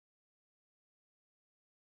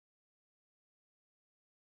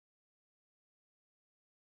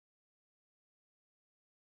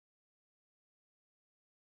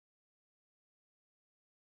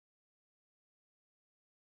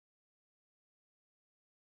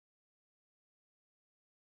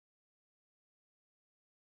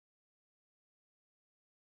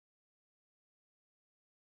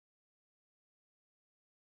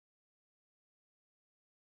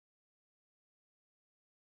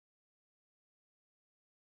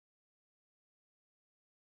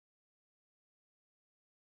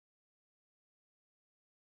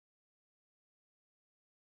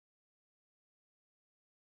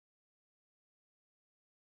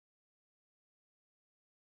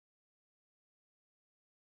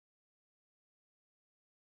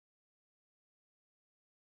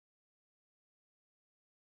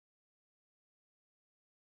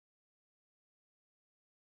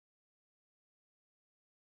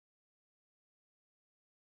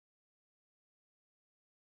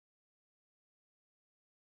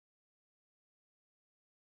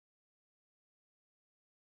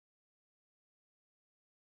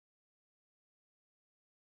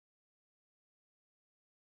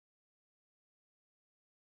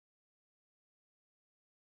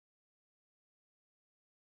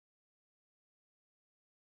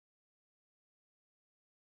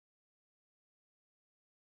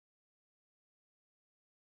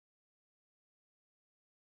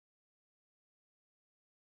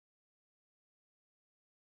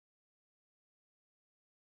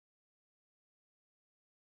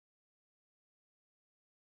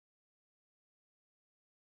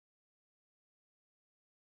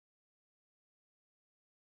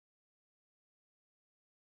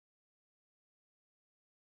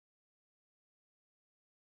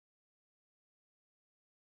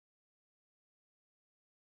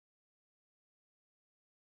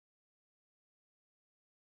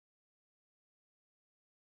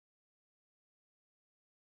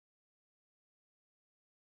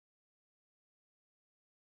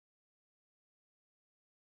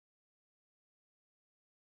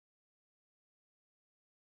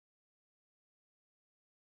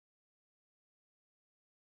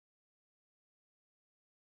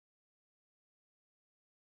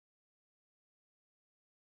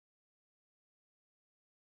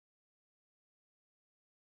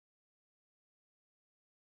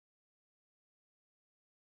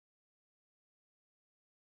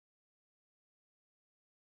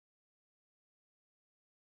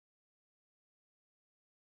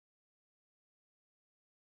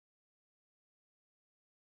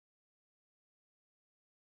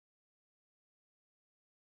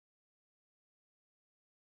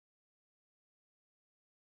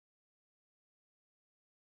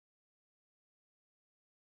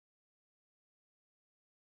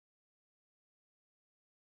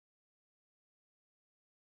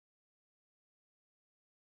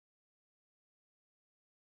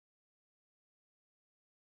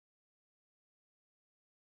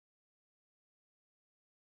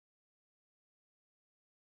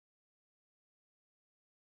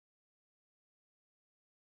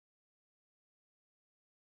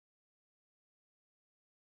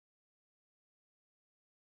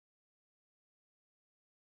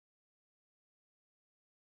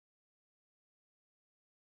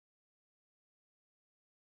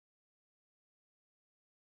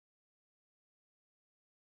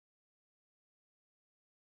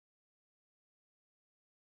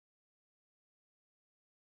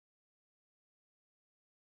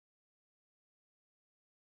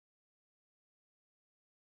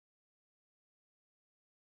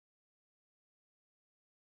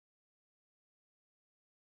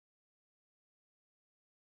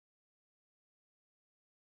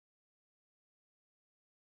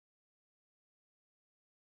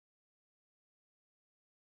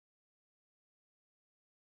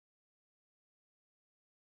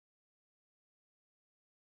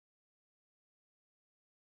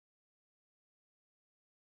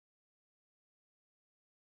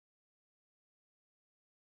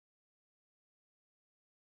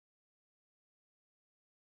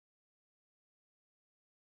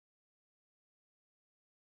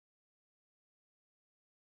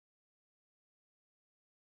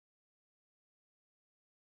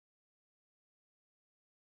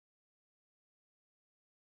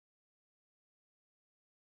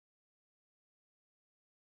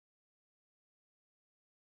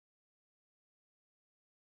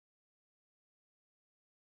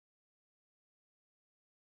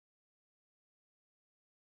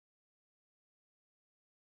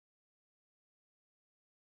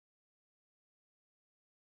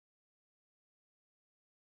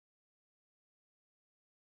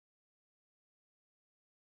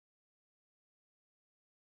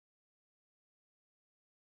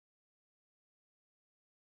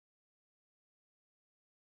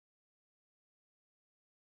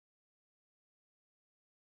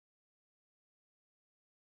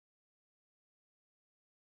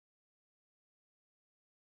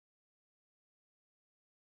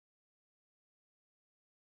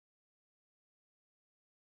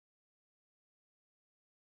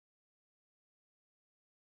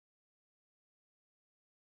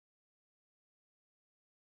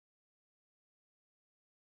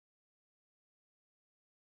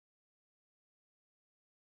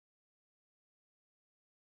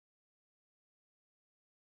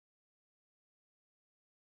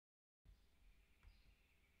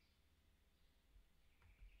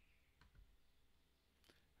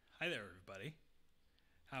Hi there, everybody.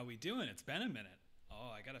 How we doing? It's been a minute.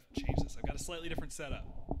 Oh, I gotta change this. I've got a slightly different setup,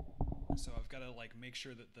 so I've got to like make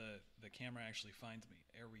sure that the camera actually finds me.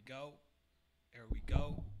 There we go. There we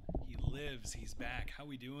go. He lives. He's back. How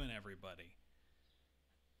we doing, everybody?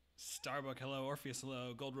 Starbuck, hello. Orpheus,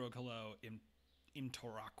 hello. Goldrogue, hello.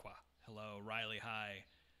 Imtoraqua, hello. Riley, hi.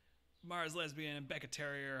 Mars Lesbian and Becca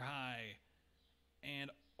Terrier, hi.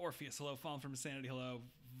 And Orpheus, hello. Fallen from Insanity, hello.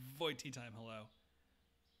 Void Tea Time, hello.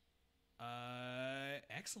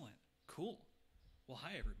 Excellent. Cool. Well,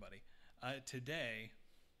 hi, everybody. Today,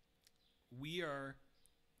 we are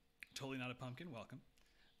totally not a pumpkin. Welcome.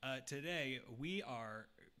 Today, we are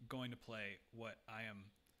going to play what I am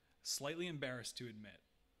slightly embarrassed to admit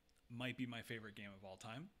might be my favorite game of all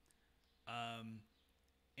time.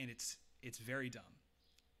 And it's very dumb.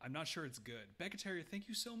 I'm not sure it's good. Becca Terrier, thank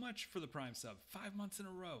you so much for the Prime sub. 5 months in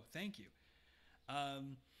a row. Thank you.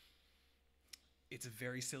 It's a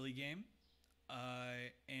very silly game.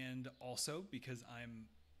 And also, because I'm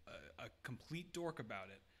a complete dork about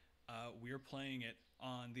it, we're playing it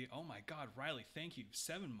on the... Oh my god, Riley, thank you.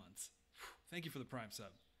 7 months. Thank you for the Prime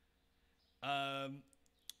sub.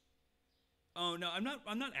 Oh no, I'm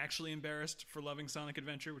not actually embarrassed for loving Sonic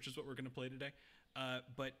Adventure, which is what we're going to play today.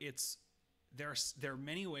 But there are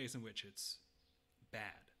many ways in which it's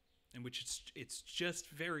bad, in which it's just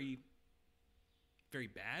very, very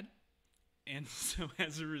bad, and so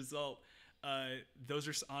as a result, those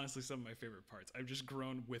are honestly some of my favorite parts. I've just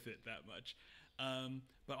grown with it that much.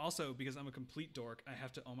 But also because I'm a complete dork, I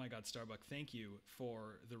have to. Oh my god, Starbuck, thank you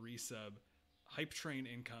for the resub. Hype train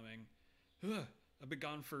incoming. Ugh, I've been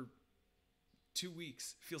gone for 2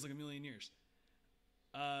 weeks. Feels like a million years.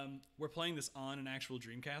 We're playing this on an actual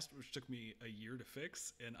Dreamcast, which took me a year to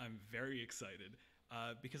fix, and I'm very excited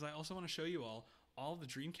because I also want to show you all the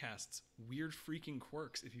Dreamcast's weird freaking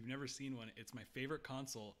quirks. If you've never seen one, it's my favorite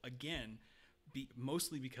console, again,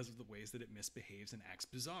 mostly because of the ways that it misbehaves and acts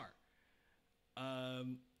bizarre.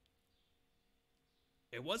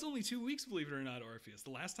 It was only 2 weeks, believe it or not, Orpheus.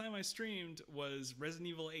 The last time I streamed was Resident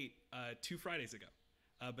Evil 8 2 Fridays ago,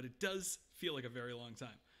 but it does feel like a very long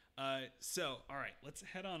time. So, all right, let's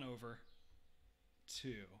head on over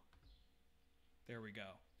to... There we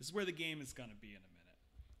go. This is where the game is going to be in a minute.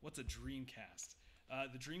 What's a Dreamcast?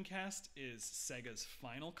 The Dreamcast is Sega's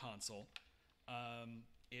final console.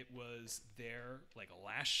 It was their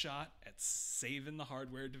last shot at saving the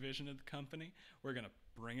hardware division of the company. We're going to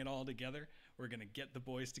bring it all together. We're going to get the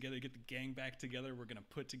boys together, get the gang back together. We're going to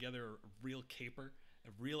put together a real caper,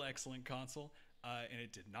 a real excellent console. And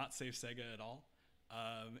it did not save Sega at all.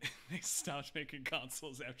 They stopped making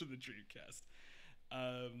consoles after the Dreamcast.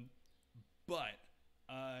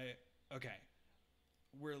 Okay.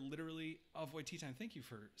 We're literally... Oh, Void Tea Time, thank you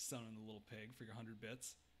for summoning the little pig for your 100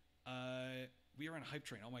 bits. We are on a hype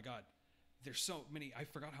train. Oh my god. There's so many... I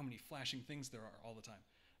forgot how many flashing things there are all the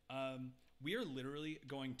time. We are literally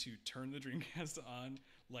going to turn the Dreamcast on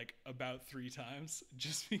about 3 times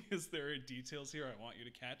just because there are details here I want you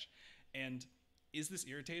to catch. And is this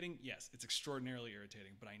irritating? Yes, it's extraordinarily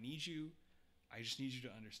irritating, but I just need you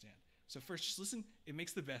to understand. So first, just listen. It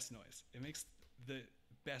makes the best noise. It makes the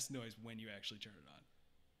best noise when you actually turn it on.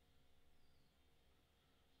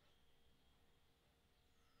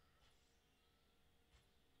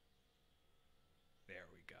 There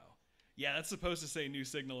we go. Yeah, that's supposed to say new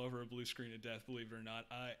signal over a blue screen of death, believe it or not.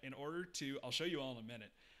 In order to, I'll show you all in a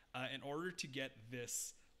minute. In order to get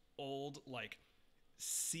this old,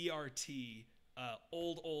 CRT,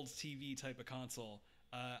 old TV type of console,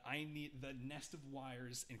 I need the nest of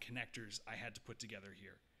wires and connectors I had to put together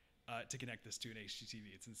here to connect this to an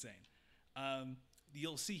HDTV. It's insane.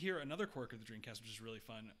 You'll see here another quirk of the Dreamcast, which is really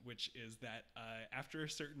fun, which is that after a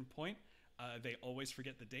certain point, they always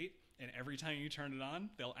forget the date, and every time you turn it on,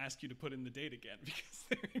 they'll ask you to put in the date again because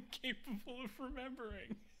they're incapable of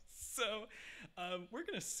remembering. So we're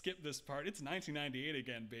gonna skip this part. It's 1998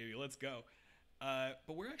 again, baby. Let's go.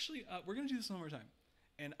 But we're gonna do this one more time,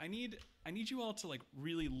 and I need you all to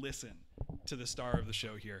really listen to the star of the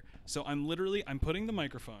show here. So I'm putting the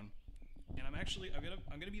microphone, and I'm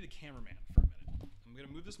gonna be the cameraman for a minute. I'm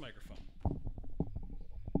gonna move this microphone.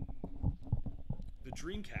 The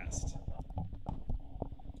Dreamcast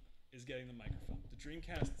is getting the microphone. The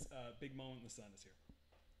Dreamcast's big moment in the sun is here.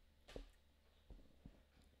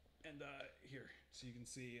 And here, so you can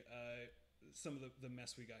see some of the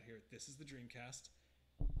mess we got here. This is the Dreamcast.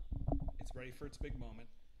 It's ready for its big moment.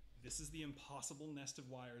 This is the impossible nest of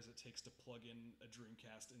wires it takes to plug in a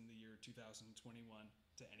Dreamcast in the year 2021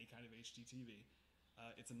 to any kind of HDTV.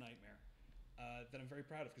 It's a nightmare that I'm very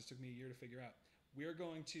proud of because it took me a year to figure out. We are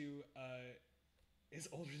going to is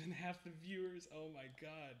older than half the viewers. Oh my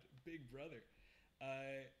god. Big brother.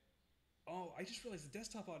 Oh, I just realized the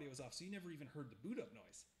desktop audio is off, so you never even heard the boot up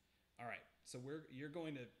noise. All right, so you're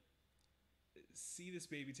going to see this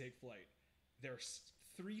baby take flight. There are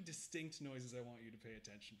 3 distinct noises I want you to pay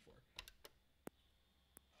attention for.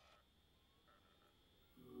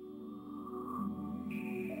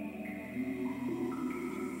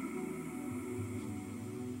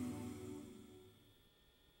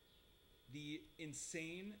 The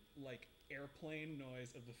insane, like, airplane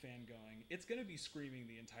noise of the fan going. It's gonna be screaming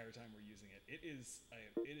the entire time we're using it. It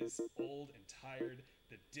is old and tired.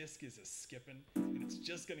 The disc is a skipping, and it's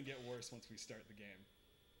just gonna get worse once we start the game.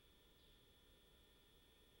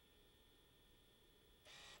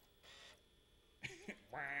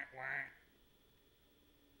 Wah, wah.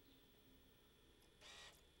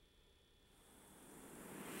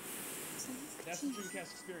 That's the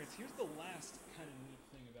Dreamcast experience. Here's the last kind of neat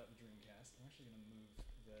thing about the Dreamcast. I'm actually going to move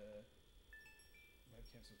the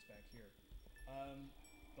webcam so it's back here.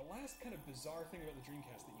 The last kind of bizarre thing about the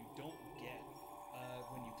Dreamcast that you don't get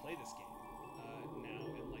when you play this game now,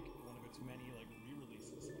 and like one of its many like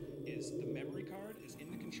re-releases, is the memory card is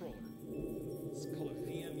in the controller. It's called a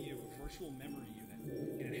VMU, a virtual memory unit,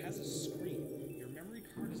 and it has a screen. Your memory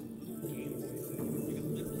card is a little Game Boy thing. You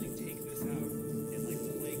can literally take this out and like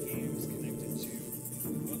play games connected to.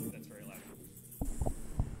 Oh, that's very loud.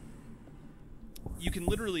 You can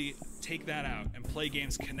literally take that out and play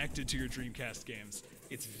games connected to your Dreamcast games.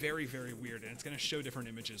 It's very, very weird, and it's going to show different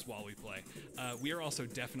images while we play. We are also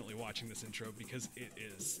definitely watching this intro because it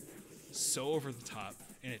is so over the top,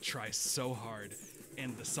 and it tries so hard,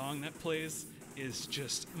 and the song that plays is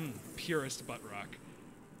just purest butt rock.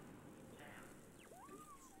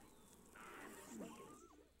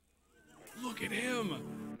 Look at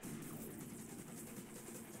him!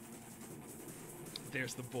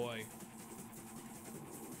 There's the boy.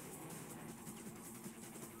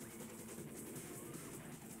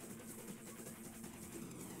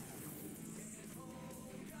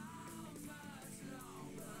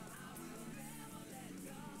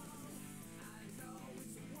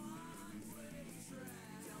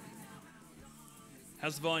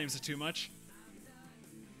 How's the volume? Is it too much?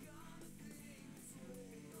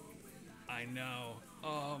 I know.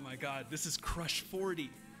 Oh my god, this is Crush 40.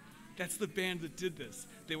 That's the band that did this.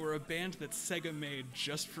 They were a band that Sega made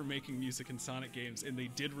just for making music in Sonic games, and they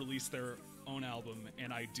did release their own album,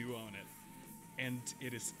 and I do own it. And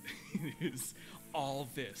it is, it is all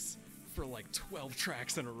this for like 12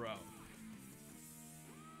 tracks in a row.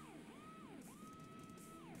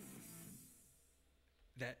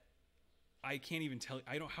 That I can't even tell you.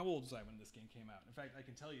 I don't. How old was I when this game came out? In fact, I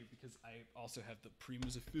can tell you because I also have the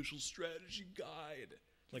Prima's official strategy guide,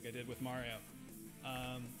 like I did with Mario,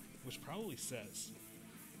 which probably says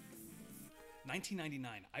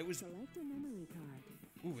 1999. I was. Select a memory card.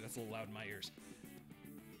 Ooh, that's a little loud in my ears.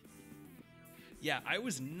 Yeah, I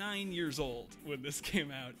was 9 years old when this came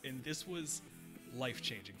out, and this was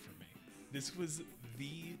life-changing for me. This was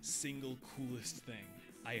the single coolest thing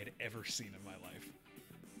I had ever seen in my life.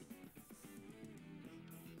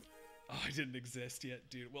 Oh, I didn't exist yet,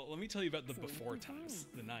 dude. Well, let me tell you about the before times,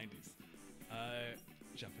 the 90s.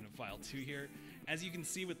 Jump into file 2 here. As you can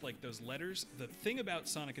see with like those letters, the thing about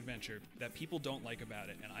Sonic Adventure that people don't like about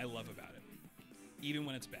it, and I love about it, even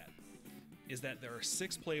when it's bad, is that there are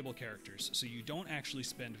 6 playable characters, so you don't actually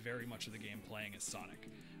spend very much of the game playing as Sonic.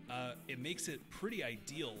 It makes it pretty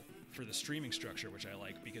ideal for the streaming structure, which I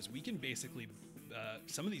like, because we can basically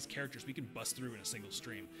some of these characters we can bust through in a single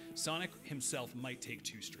stream. Sonic himself might take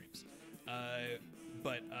 2 streams.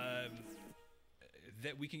 But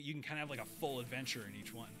that you can kind of have like a full adventure in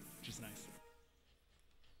each one, which is nice.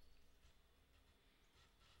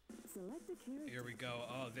 Select the character. Here we go.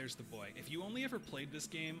 Oh, there's the boy. If you only ever played this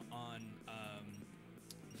game on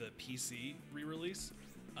the PC re-release,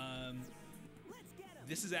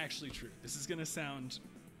 this is actually true. This is gonna sound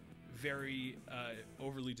very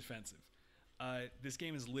overly defensive. This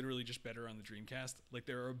game is literally just better on the Dreamcast. Like,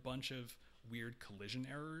 there are a bunch of weird collision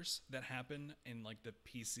errors that happen in like the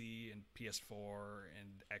PC and PS4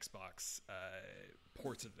 and Xbox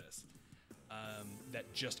ports of this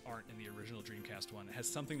that just aren't in the original Dreamcast one. It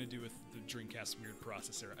has something to do with the Dreamcast's weird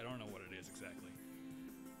processor. I don't know what it is exactly.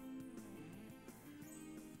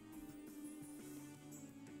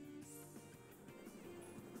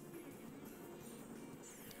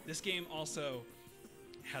 This game also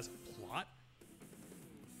has a plot.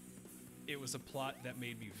 It was a plot that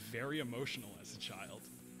made me very emotional as a child.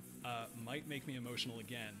 Might make me emotional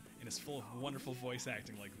again, and is full of wonderful voice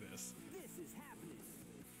acting like this. This is happening.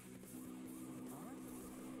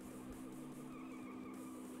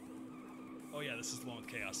 Oh yeah, this is the one with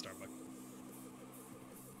Chaos Starbuck.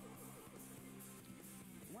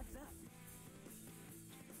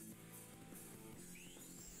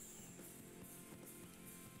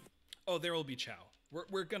 Oh, there will be chow.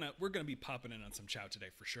 We're gonna be popping in on some chow today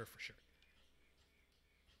for sure, for sure.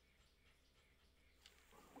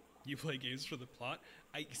 You play games for the plot?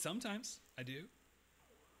 Sometimes I do.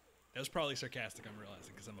 That was probably sarcastic, I'm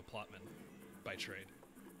realizing, because I'm a plotman by trade.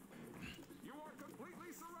 You are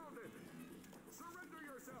completely surrounded. Surrender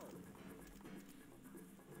yourself.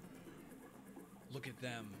 Look at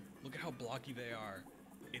them. Look at how blocky they are.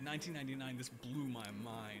 In 1999, this blew my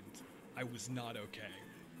mind. I was not okay.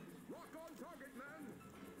 Lock on target, men.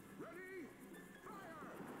 Ready? Fire!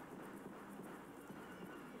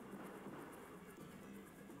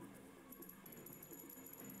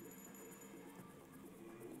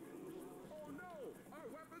 Oh no! Our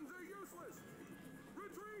weapons are useless.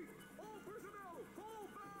 Retreat! All personnel, fall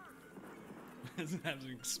back! Hasn't had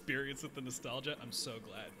an experience with the nostalgia. I'm so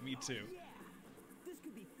glad. Me too. Yeah, this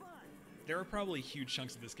could be fun. There are probably huge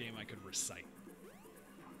chunks of this game I could recite.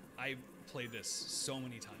 I played this so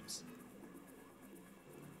many times.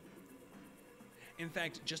 In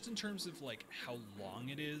fact, just in terms of like how long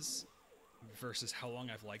it is versus how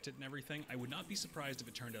long I've liked it and everything, I would not be surprised if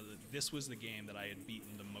it turned out that this was the game that I had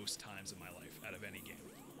beaten the most times in my life out of any game.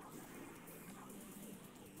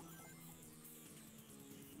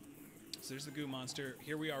 So there's the goo monster.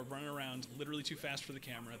 Here we are running around literally too fast for the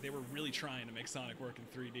camera. They were really trying to make Sonic work in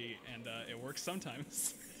 3D, and it works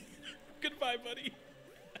sometimes. Goodbye, buddy.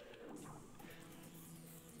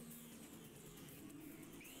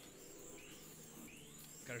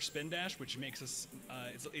 Got our spin dash, which makes us,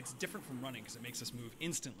 it's different from running because it makes us move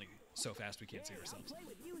instantly so fast we can't see ourselves. I'll play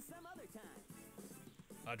with you some other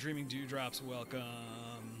time. Dreaming Dewdrops,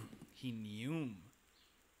 welcome. Hinium.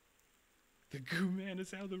 The Goo Man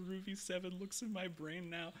is how the Ruby 7 looks in my brain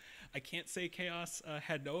now. I can't say Chaos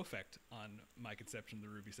had no effect on my conception of the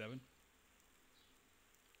Ruby 7.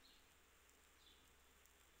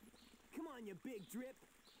 Come on, you big drip.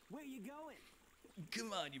 Where you going?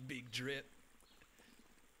 Come on, you big drip.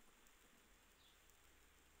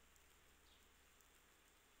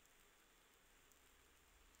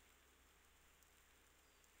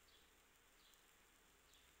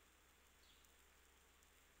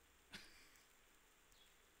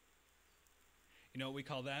 You know what we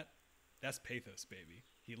call that? That's pathos, baby.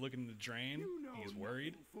 He looking in the drain. You know He's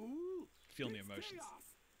worried. nothing, fool. Feeling the It's emotions.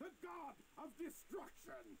 Chaos, the god of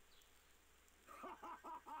destruction.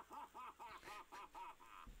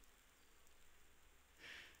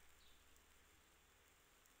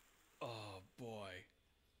 Oh boy.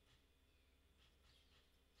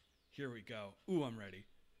 Here we go. Ooh, I'm ready.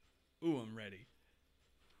 Ooh, I'm ready.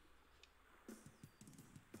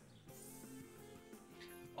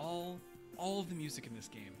 All of the music in this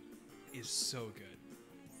game is so good.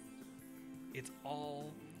 It's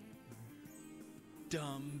all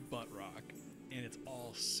dumb butt rock, and it's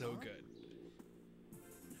all so good.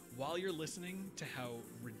 While you're listening to how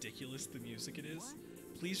ridiculous the music it is,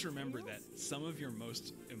 please remember that some of your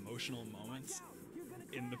most emotional moments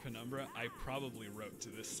in the Penumbra I probably wrote to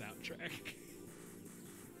this soundtrack.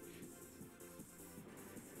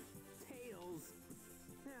 Tails.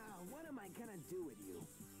 Now, what am I gonna do with you?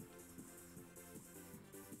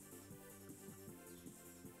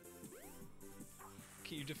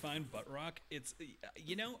 Can you define butt rock? It's,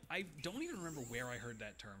 you know, I don't even remember where I heard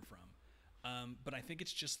that term from. But I think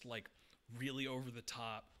it's just like really over the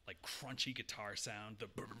top, like crunchy guitar sound, the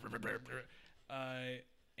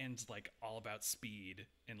and like all about speed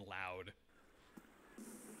and loud.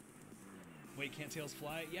 Wait, can't Tails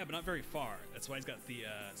fly? Yeah, but not very far. That's why he's got the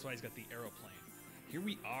aeroplane. Here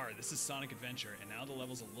we are. This is Sonic Adventure, and now the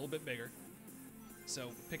level's a little bit bigger.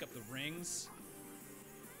 So pick up the rings.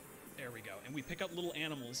 There we go. And we pick up little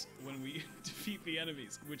animals when we defeat the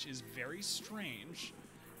enemies, which is very strange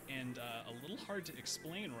and a little hard to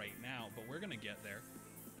explain right now, but we're gonna get there.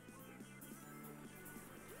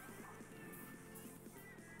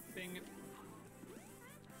 Bing.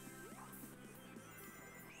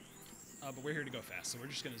 But we're here to go fast, so we're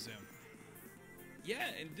just gonna zoom. Yeah,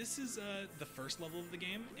 and this is the first level of the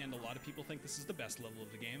game, and a lot of people think this is the best level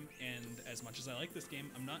of the game, and as much as I like this game,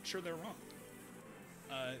 I'm not sure they're wrong.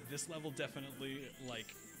 This level definitely,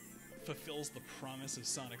 like, fulfills the promise of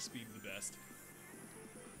Sonic Speed the best.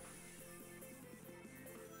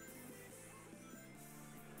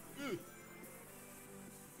 Ugh.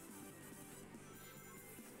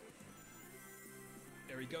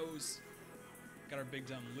 There he goes. Got our big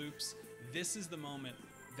dumb loops. This is the moment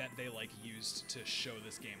that they, like, used to show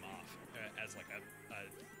this game off as, like,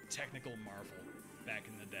 a technical marvel back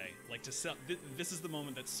in the day. Like, to sell, this is the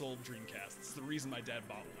moment that sold Dreamcast. It's the reason my dad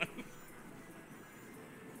bought one.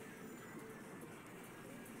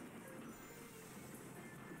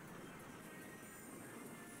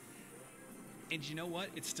 And you know what?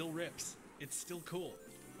 It still rips. It's still cool.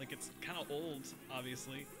 Like, it's kind of old,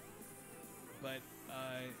 obviously, but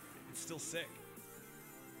it's still sick.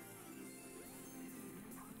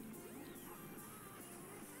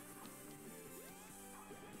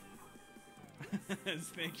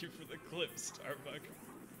 Thank you for the clip, Starbuck.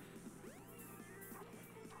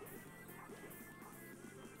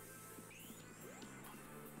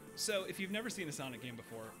 So, if you've never seen a Sonic game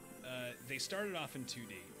before, they started off in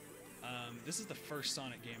 2D. This is the first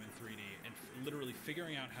Sonic game in 3D, and literally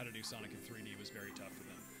figuring out how to do Sonic in 3D was very tough for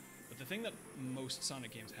them. But the thing that most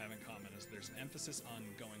Sonic games have in common is there's an emphasis on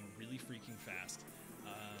going really freaking fast.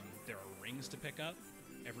 There are rings to pick up.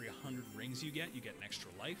 Every 100 rings you get an extra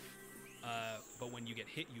life. But when you get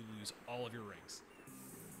hit, you lose all of your rings.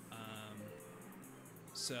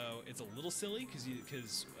 So it's a little silly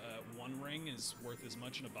because one ring is worth as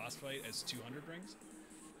much in a boss fight as 200 rings.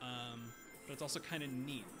 But it's also kind of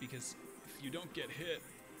neat because if you don't get hit,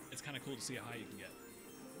 it's kind of cool to see how high you can get.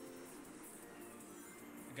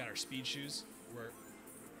 We got our speed shoes. We're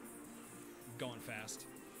going fast.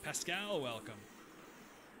 Pascal, welcome.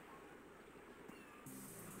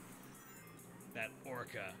 That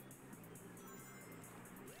orca.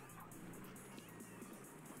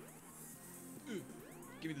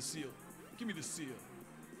 Give me the seal. Give me the seal.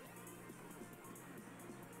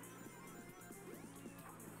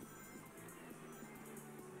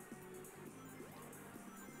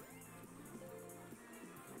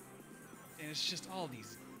 And it's just all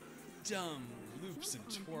these dumb loops and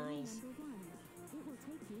twirls. It will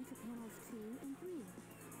take you to panels 2 and 3.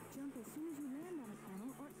 Jump as soon as you land on a panel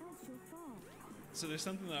or else you'll fall. So there's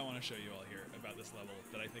something that I want to show you all here about this level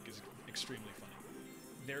that I think is extremely funny.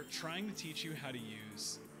 They're trying to teach you how to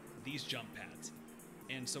use these jump pads.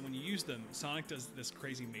 And so when you use them, Sonic does this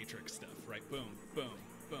crazy Matrix stuff, right? Boom, boom,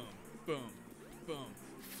 boom, boom, boom,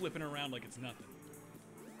 flipping around like it's nothing.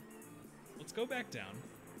 Let's go back down.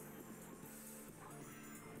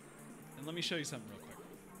 And let me show you something real quick.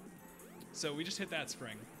 So we just hit that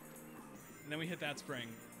spring, and then we hit that spring,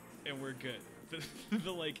 and we're good.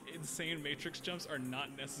 The like insane Matrix jumps are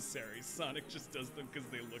not necessary. Sonic just does them because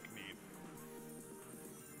they look neat.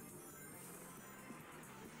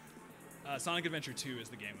 Sonic Adventure 2 is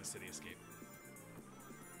the game with City Escape.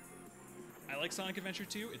 I like Sonic Adventure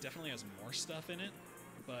 2. It definitely has more stuff in it,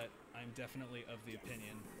 but I'm definitely of the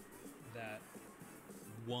opinion that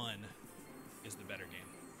 1 is the better game.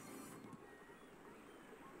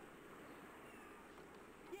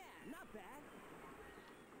 Yeah, not bad.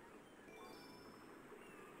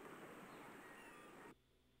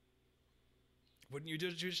 Wouldn't you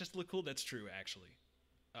just look cool? That's true, actually.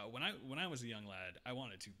 When I was a young lad, I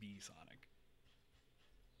wanted to be Sonic.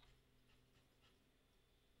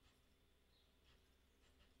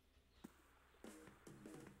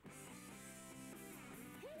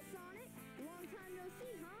 Hey, Sonic! Long time no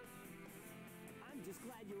see, huh? I'm just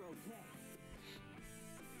glad you're okay.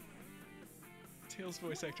 Tails'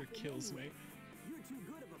 voice actor kills me. You're too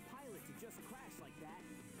good of a pilot to just crash like that.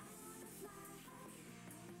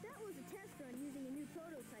 That was a test run using a new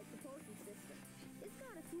prototype propulsion system. It's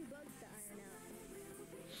got a few bugs to iron out.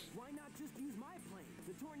 Why not just use my plane,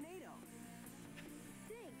 the Tornado?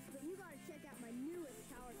 Thanks, but you gotta check out my newest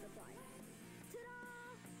power supply.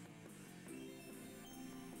 Ta-da!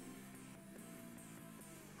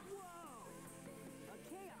 Whoa! A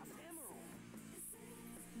Chaos Emerald!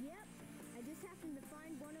 Yep, I just happened to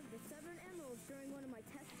find one of the severed emeralds during one of my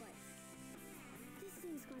test flights. This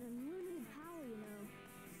thing's got unlimited power, you know.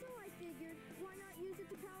 So I figured, why not use it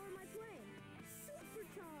to power my plane?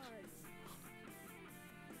 Supercharge!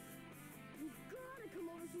 You've gotta come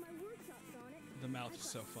over to my workshop, Sonic. The mouth is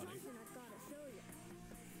I've so got funny. something I've gotta show you.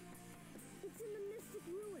 It's in the Mystic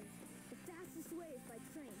Ruins. The fastest way is by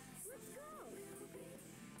train. Let's go!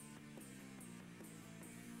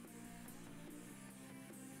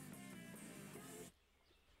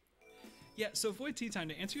 Yeah, so Avoid Tea Time,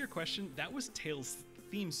 to answer your question, that was Tails'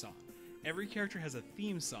 theme song. Every character has a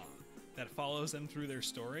theme song that follows them through their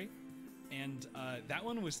story, and that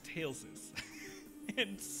one was Tails's.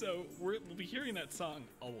 And so we'll be hearing that song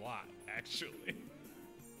a lot, actually.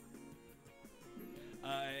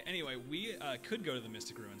 Anyway, we could go to the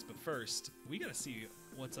Mystic Ruins, but first, we gotta see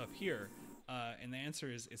what's up here. And the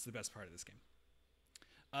answer is, it's the best part of this game.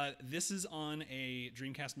 This is on a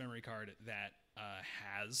Dreamcast memory card that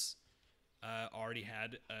has already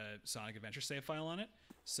had a Sonic Adventure save file on it.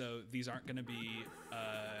 So these aren't gonna be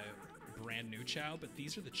brand new Chow, but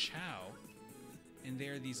these are the Chow. And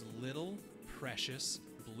they're these little precious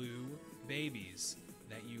blue babies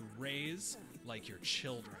that you raise like your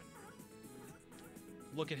children.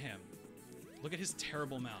 Look at him. Look at his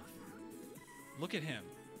terrible mouth. Look at him.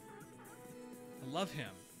 I love him.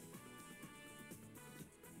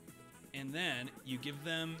 And then you give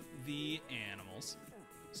them the animals.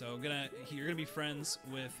 So you're gonna be friends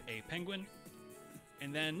with a penguin.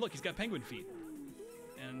 And then look, he's got penguin feet.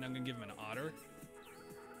 And I'm gonna give him an otter.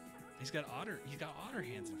 He's got otter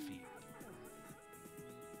hands and feet.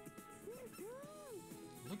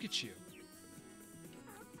 Look at you.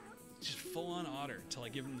 Just full on otter until I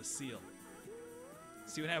give him the seal.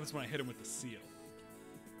 See what happens when I hit him with the seal.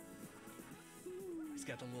 He's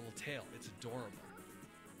got the little tail. It's adorable.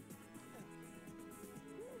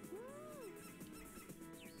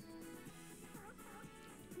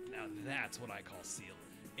 Now that's what I call seal.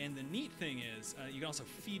 And the neat thing is, you can also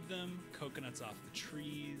feed them coconuts off the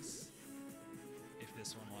trees if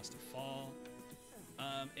this one wants to fall.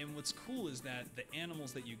 And what's cool is that the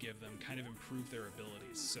animals that you give them kind of improve their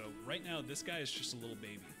abilities. So right now, this guy is just a little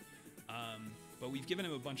baby. But we've given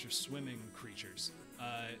him a bunch of swimming creatures.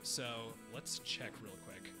 So let's check real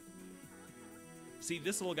quick. See,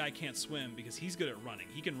 this little guy can't swim because he's good at running.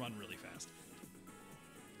 He can run really fast.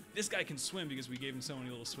 This guy can swim because we gave him so many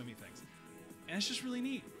little swimmy things. And it's just really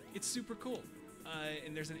neat. It's super cool.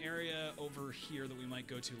 And there's an area over here that we might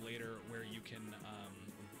go to later where you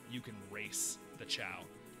can race the Chow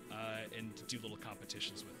and do little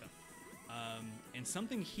competitions with them. And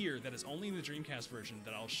something here that is only in the Dreamcast version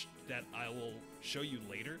that I will show you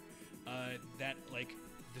later. That like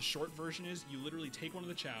the short version is you literally take one of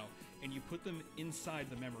the Chow and you put them inside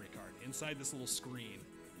the memory card, inside this little screen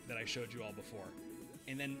that I showed you all before.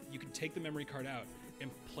 And then you can take the memory card out and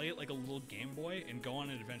play it like a little Game Boy and go on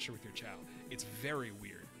an adventure with your Chow. It's very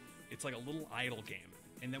weird. It's like a little idle game.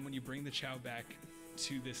 And then when you bring the Chow back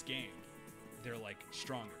to this game, they're like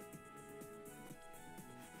stronger.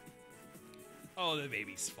 Oh, the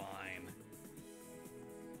baby's fine.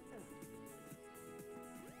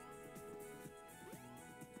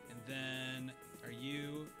 And then, are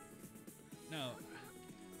you... No.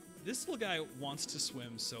 This little guy wants to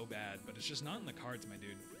swim so bad, but it's just not in the cards, my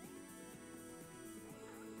dude.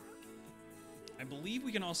 I believe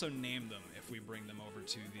we can also name them if we bring them over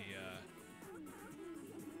to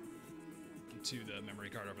the memory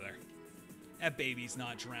card over there. That baby's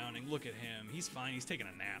not drowning. Look at him. He's fine. He's taking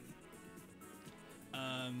a nap.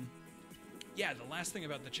 Yeah, the last thing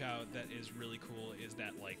about the Chow that is really cool is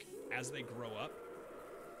that, like, as they grow up...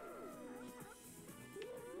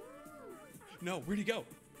 No, where'd he go?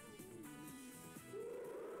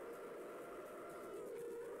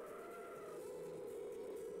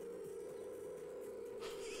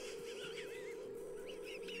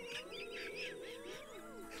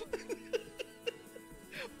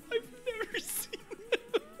 I've never seen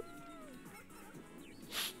that.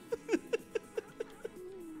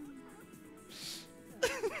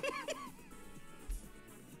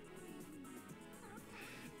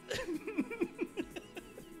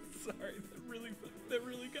 Sorry, that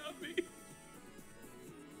really got me.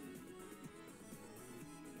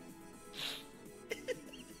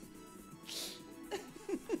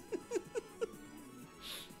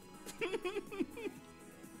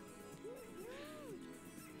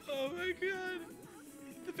 Oh my god.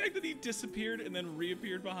 The fact that he disappeared and then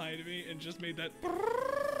reappeared behind me and just made that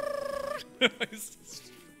noise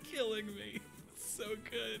is killing me. It's so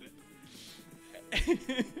good.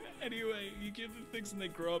 Anyway, you give them things and they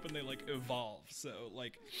grow up and they like evolve. So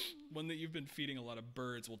like one that you've been feeding a lot of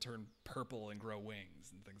birds will turn purple and grow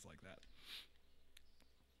wings and things like that.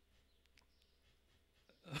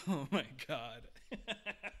 Oh my god.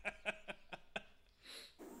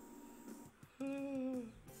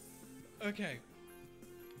 Okay.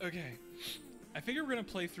 I figure we're gonna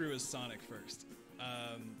play through as Sonic first.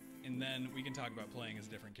 And then we can talk about playing as a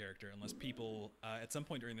different character, unless people at some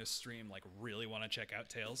point during this stream like really want to check out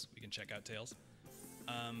Tails. We can check out Tails.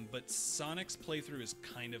 But Sonic's playthrough is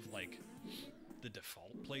kind of like the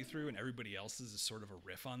default playthrough, and everybody else's is sort of a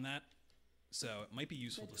riff on that. So it might be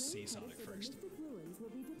useful to see Sonic first.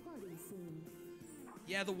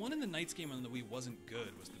 Yeah, the one in the Knights game on the Wii wasn't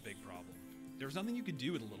good, was the big problem. There was nothing you could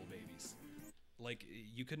do with the little babies. Like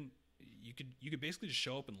you could basically just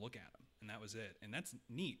show up and look at them, and that was it. And that's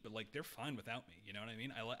neat, but like they're fine without me. You know what I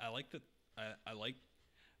mean? I like that. I was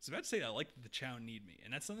about to say I like that the Chow need me,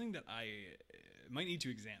 and that's something that I might need to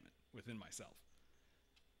examine within myself.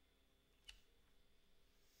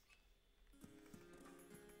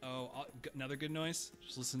 Oh, another good noise.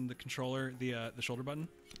 Just listen to the controller, the shoulder button.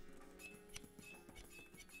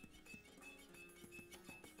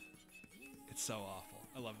 It's so awful.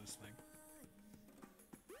 I love this thing.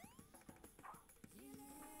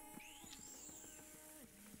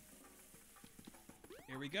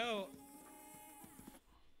 Here we go.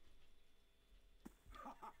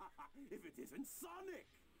 if it isn't Sonic?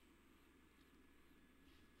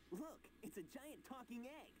 Look, it's a giant talking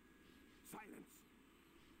egg. Silence.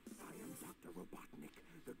 I am Dr. Robotnik,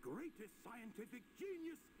 the greatest scientific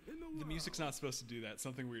genius in the world. The music's not supposed to do that.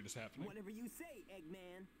 Something weird is happening. Whatever you say,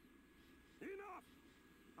 Eggman. Enough!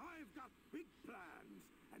 I've got big plans,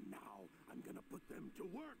 and now I'm gonna put them to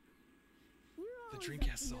work. You're The always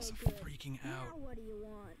Dreamcast up to is no also good. freaking Now out. what do you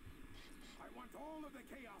want? I want all of the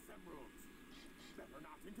Chaos Emeralds. Better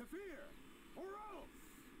not interfere, or else.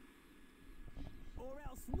 Or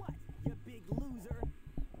else what, you big loser?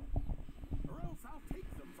 Or else I'll take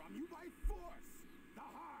them from you by force, the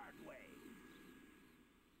hard way.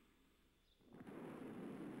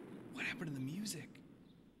 What happened to the music?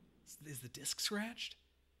 Is the disc scratched?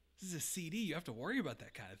 This is a CD. You have to worry about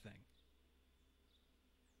that kind of thing.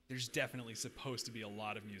 There's definitely supposed to be a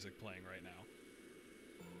lot of music playing right now.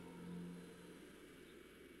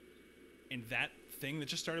 And that thing that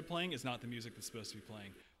just started playing is not the music that's supposed to be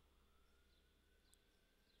playing.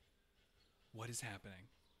 What is happening?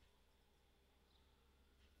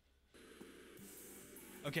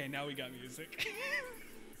 Okay, now we got music.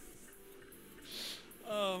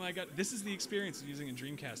 Oh my god, this is the experience of using a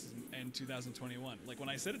Dreamcast in 2021. Like, when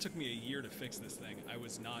I said it took me a year to fix this thing, I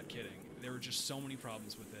was not kidding. There were just so many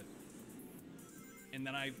problems with it. And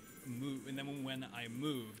then when I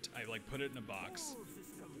moved, I like put it in a box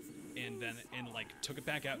and took it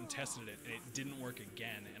back out and tested it, and it didn't work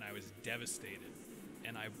again, and I was devastated.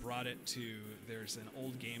 And I brought it to, there's an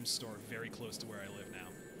old game store very close to where I live now,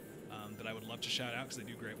 that I would love to shout out because they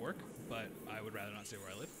do great work, but I would rather not say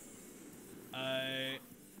where I live.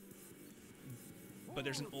 But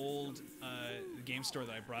there's an old game store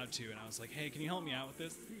that I brought it to, and I was like, hey, can you help me out with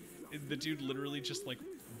this? The dude literally just like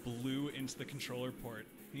blew into the controller port,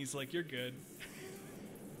 and he's like, you're good.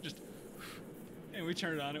 Just, and we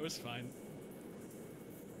turned it on, it was fine.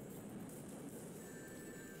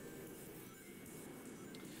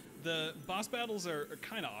 The boss battles are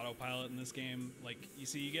kind of autopilot in this game. Like, you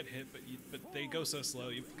see, you get hit, but they go so slow.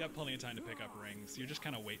 You've got plenty of time to pick up rings. You're just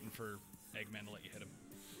kind of waiting for Eggman to let you hit him.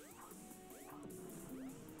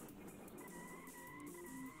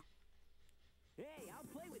 Hey, I'll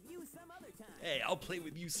play with you some other time. Hey, I'll play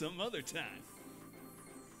with you some other time.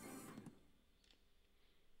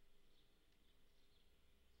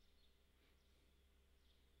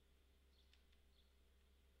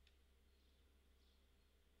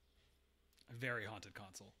 A very haunted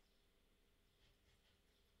console.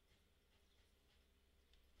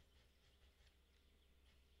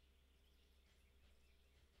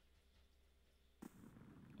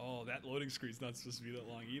 Oh, that loading screen's not supposed to be that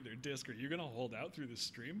long either. Disc, are you gonna hold out through this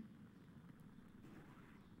stream?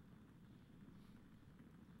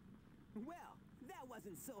 Well, that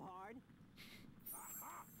wasn't so hard.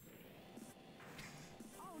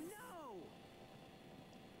 Oh no!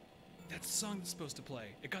 That's the song that's supposed to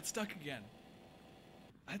play. It got stuck again.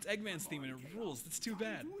 That's Eggman's theme and it rules. That's too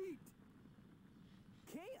bad. Sweet.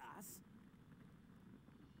 Chaos?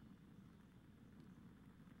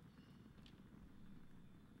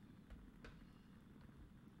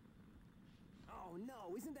 Oh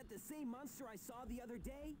no, isn't that the same monster I saw the other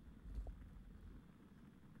day?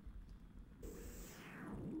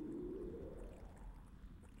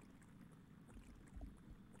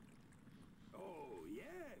 Oh, yes.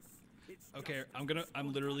 It's Okay, just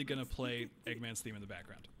I'm literally gonna play Eggman's theme in the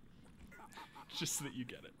background. Just so that you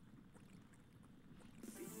get it.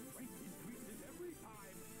 His strength increases every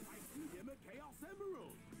time I feed him a Chaos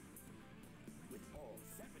Emerald. With all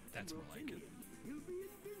 7 That's more emeralds like in it. him, he'll be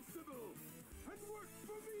invincible and work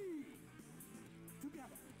for me.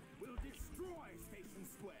 Together, we'll destroy Station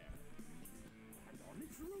Square. And on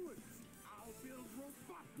its ruins, I'll build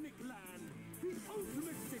Robotnik Land, the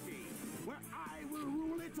ultimate city, where I will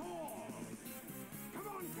rule it all. Come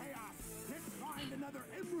on, Chaos. Let's find another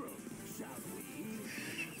emerald, shall we?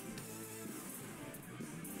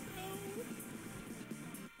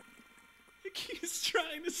 He's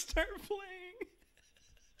trying to start playing.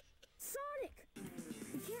 Sonic!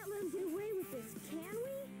 We can't let him get away with this, can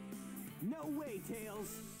we? No way,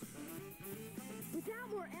 Tails. Without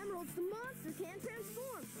more emeralds, the monster can't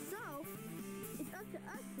transform. So, it's up to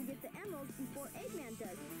us to get the emeralds before Eggman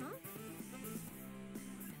does, huh?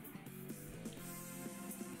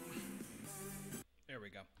 There we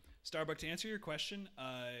go. Starbuck, to answer your question,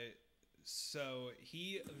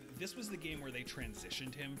 this was the game where they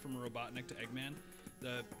transitioned him from Robotnik to Eggman.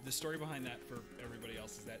 The story behind that for everybody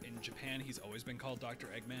else is that in Japan he's always been called Dr.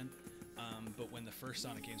 Eggman, but when the first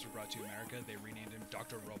Sonic games were brought to America, they renamed him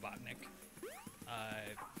Dr. Robotnik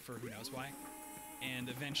for who knows why. And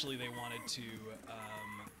eventually they wanted to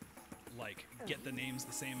like get the names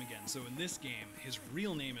the same again. So in this game, his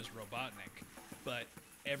real name is Robotnik, but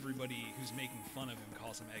everybody who's making fun of him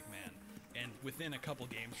calls him Eggman. And within a couple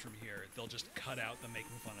games from here, they'll just cut out the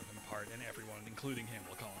making fun of him part, and everyone, including him,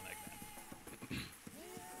 will call him Eggman.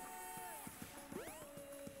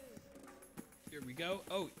 Here we go.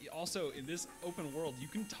 Oh, also, in this open world, you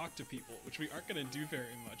can talk to people, which we aren't going to do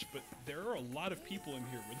very much, but there are a lot of people in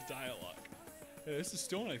here with dialogue. Hey, this is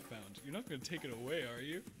stone I found. You're not going to take it away, are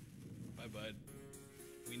you? Bye, bud.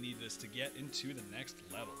 We need this to get into the next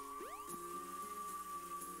level.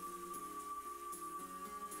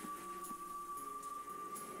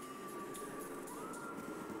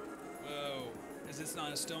 Whoa. As it's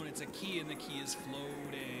not a stone, it's a key, and the key is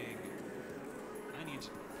floating. I need to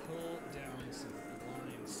pull down some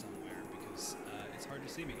lines somewhere because it's hard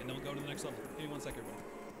to see me, and then we'll go to the next level. Give me 1 second, everyone.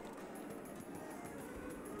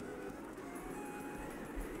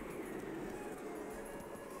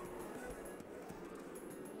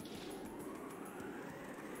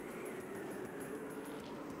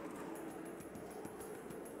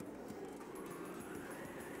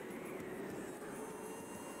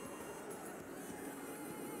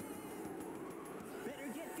 Better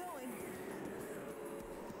get going.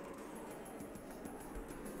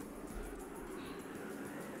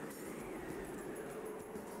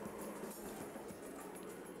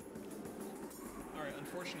 Alright,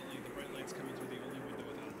 unfortunately, the bright light's coming through the only window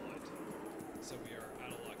without a light. So we are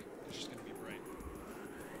out of luck. It's just going to be bright.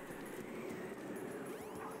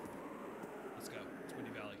 Let's go. It's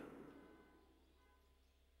Windy Valley.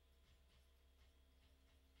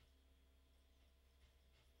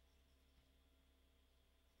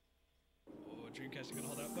 Oh, Dreamcast, you gonna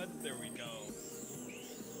hold out, bud? There we go.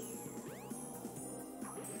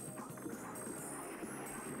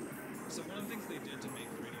 So one of the things they did to make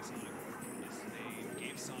 3D Sonic work is they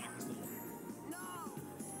gave Sonic this little... No!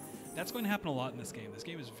 That's going to happen a lot in this game. This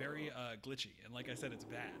game is very glitchy, and like I said, it's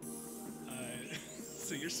bad.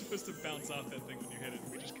 So you're supposed to bounce off that thing when you hit it,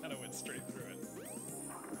 and we just kind of went straight through it.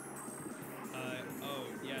 Oh,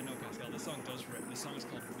 yeah, no, Pascal, this song does rip. This song is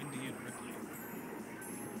called Windy and Ripley.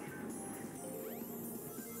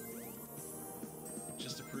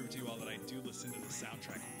 Just to prove to you all that I do listen to the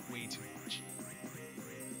soundtrack way too much.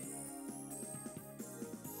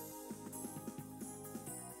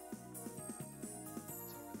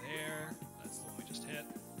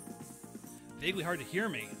 Vaguely hard to hear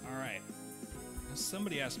me. All right.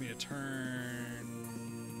 Somebody asked me to turn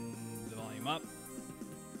the volume up.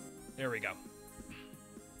 There we go.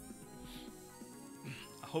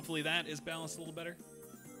 Hopefully that is balanced a little better.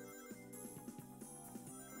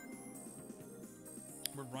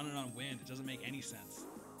 We're running on wind. It doesn't make any sense.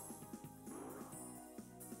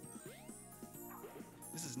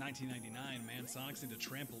 This is 1999, man. Sonic's into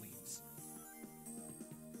trampolines.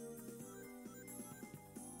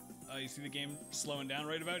 You see the game slowing down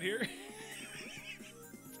right about here?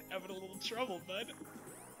 Having a little trouble, bud.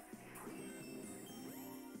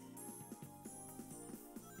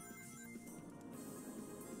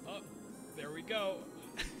 Oh, there we go.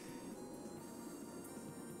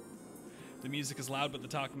 The music is loud, but the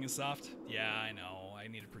talking is soft. Yeah, I know. I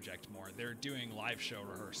need to project more. They're doing live show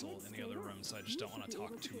rehearsal in the other room, so I just don't want to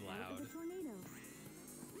talk too loud.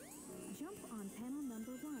 Jump on panel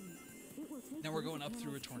number 1. Now we're going up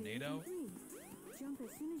through a tornado?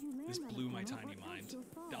 This blew my tiny mind.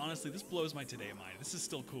 Honestly, this blows my today mind. This is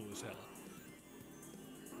still cool as hell.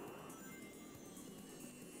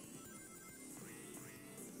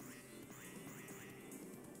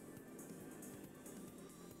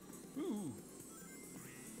 Ooh.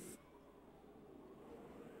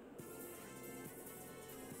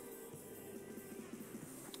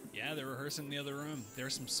 Yeah, they're rehearsing in the other room. There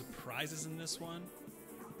are some surprises in this one.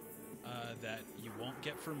 That you won't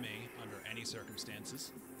get from me under any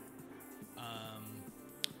circumstances.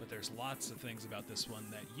 But there's lots of things about this one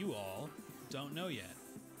that you all don't know yet.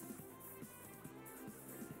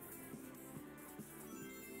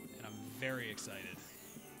 And I'm very excited.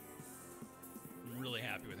 I'm really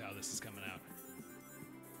happy with how this is coming out.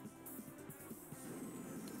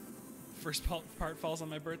 First part falls on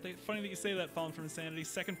my birthday. Funny that you say that, Fallen from Insanity.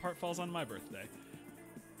 Second part falls on my birthday.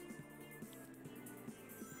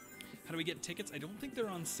 How do we get tickets? I don't think they're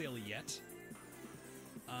on sale yet.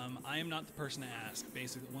 I am not the person to ask.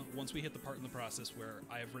 Basically, once we hit the part in the process where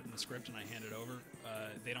I have written the script and I hand it over,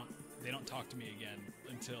 they don't talk to me again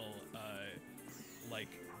until like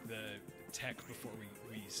the tech before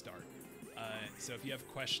we start. So if you have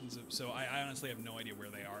questions, I honestly have no idea where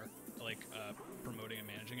they are, like promoting and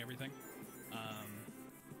managing everything.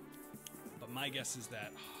 But my guess is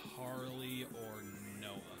that Harley or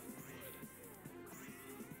Noah would.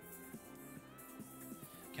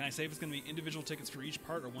 Can I say if it's going to be individual tickets for each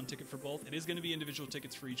part or one ticket for both? It is going to be individual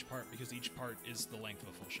tickets for each part because each part is the length of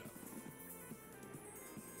a full show.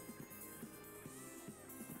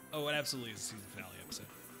 Oh, it absolutely is a season finale episode.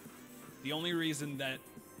 The only reason that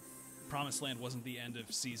Promised Land wasn't the end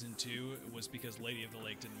of Season 2 was because Lady of the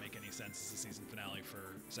Lake didn't make any sense as a season finale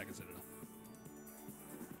for Second Citadel.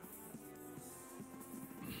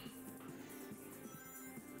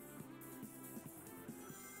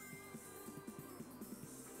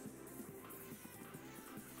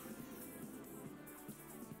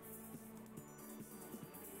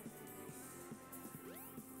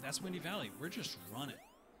 That's Windy Valley. We're just running.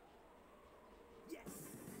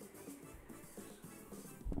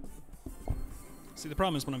 See, the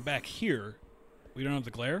problem is when I'm back here, we don't have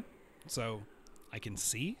the glare, so I can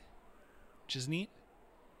see, which is neat.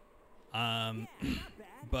 But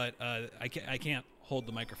I can't hold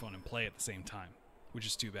the microphone and play at the same time, which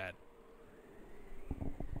is too bad.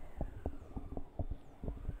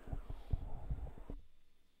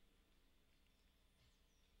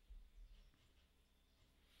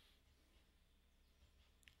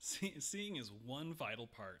 Seeing is one vital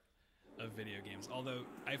part of video games, although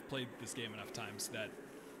I've played this game enough times that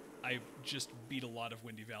I've just beat a lot of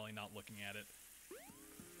Windy Valley not looking at it.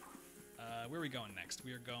 Where are we going next?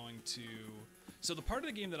 We are going to... So the part of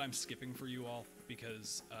the game that I'm skipping for you all,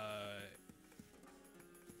 because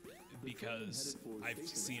I've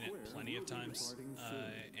seen it plenty of times,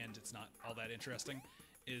 and it's not all that interesting,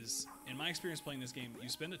 is, in my experience playing this game, you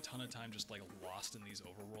spend a ton of time just like lost in these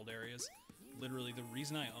overworld areas. Literally, the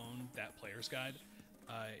reason I own that player's guide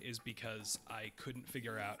is because I couldn't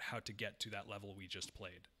figure out how to get to that level we just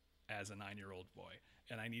played as a 9-year-old boy,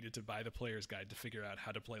 and I needed to buy the player's guide to figure out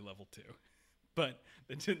how to play level 2. But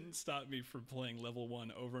that didn't stop me from playing level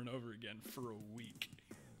 1 over and over again for a week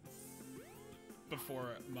before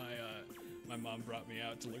my mom brought me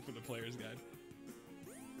out to look for the player's guide.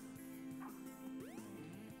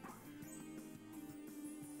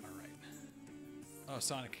 All right. Oh,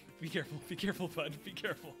 Sonic, be careful, bud, be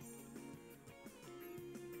careful.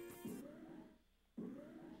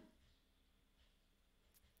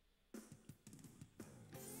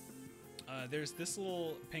 There's this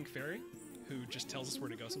little pink fairy who just tells us where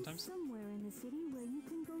to go sometimes. Somewhere in the city where you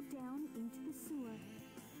can go down into the sewer.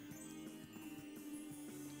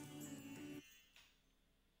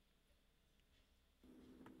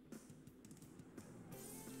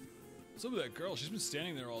 Some of that girl, she's been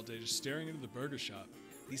standing there all day just staring into the burger shop.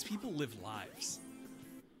 These people live lives.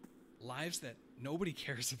 Lives that nobody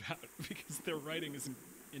cares about because their writing isn't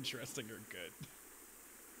interesting or good.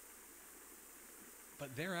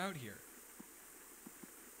 But they're out here.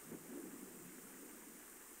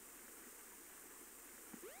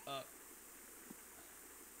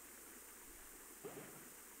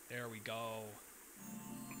 There we go.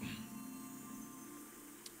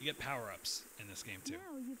 You get power-ups in this game too.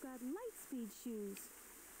 Now you've got light speed shoes.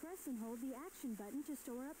 Press and hold the action button to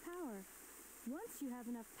store up power. Once you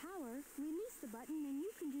have enough power, release the button and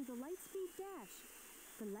you can do the light speed dash.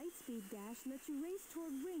 The light speed dash lets you race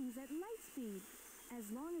toward rings at light speed.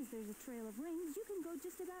 As long as there's a trail of rings, you can go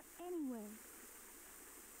just about anywhere.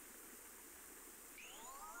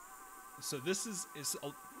 So this is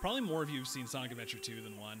probably more of you have seen Sonic Adventure 2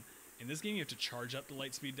 than 1. In this game, you have to charge up the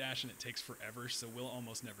light speed dash, and it takes forever, so we'll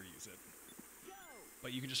almost never use it.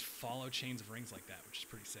 But you can just follow chains of rings like that, which is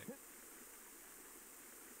pretty sick.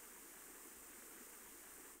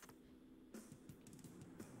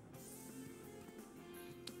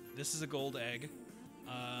 This is a gold egg.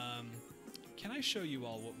 Can I show you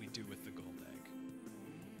all what we do with the gold egg?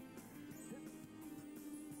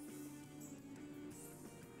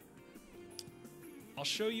 I'll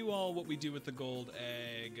show you all what we do with the gold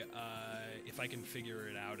egg if I can figure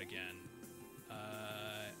it out again.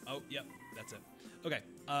 Oh, yep, that's it. Okay,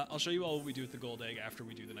 I'll show you all what we do with the gold egg after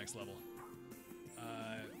we do the next level.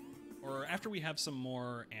 Or after we have some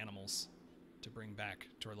more animals to bring back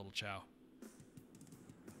to our little chow.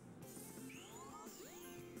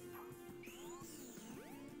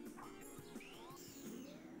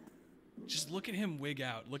 Just look at him wig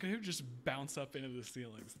out. Look at him just bounce up into the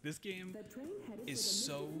ceilings. This game is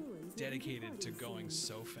so dedicated to going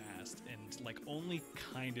so fast and like only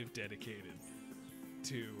kind of dedicated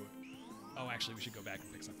to... Oh, actually, we should go back and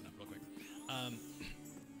pick something up real quick.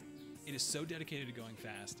 It is so dedicated to going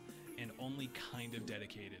fast and only kind of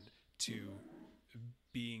dedicated to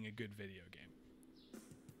being a good video game.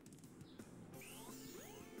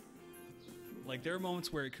 Like, there are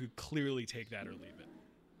moments where it could clearly take that or leave it.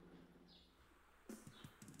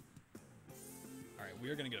 Alright, we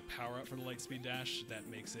are going to get a power up for the light speed dash that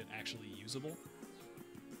makes it actually usable.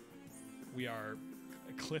 We are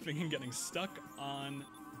clipping and getting stuck on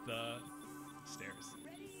the stairs.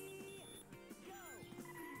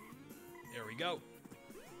 There we go.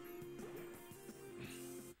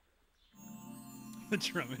 The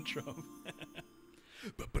drum intro.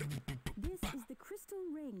 This is the crystal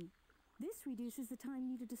ring. This reduces the time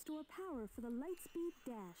needed to store power for the lightspeed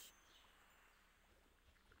dash.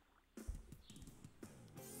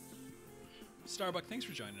 Starbuck, thanks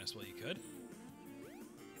for joining us while you could.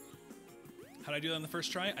 How'd I do that on the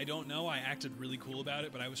first try? I don't know. I acted really cool about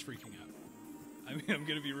it, but I was freaking out. I mean, I'm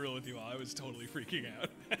gonna be real with you all. I was totally freaking out.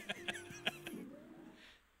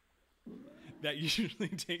 That usually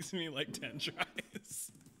takes me like 10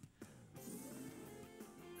 tries.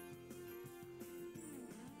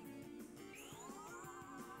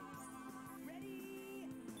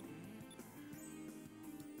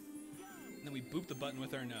 And then we boop the button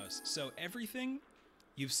with our nose. So everything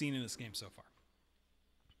you've seen in this game so far.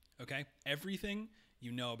 Okay? Everything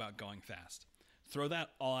you know about going fast. Throw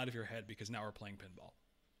that all out of your head because now we're playing pinball.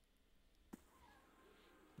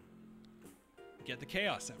 Get the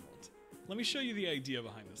Chaos Emerald. Let me show you the idea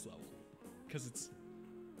behind this level, because it's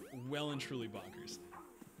well and truly bonkers.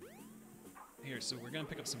 Here, so we're gonna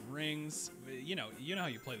pick up some rings. You know how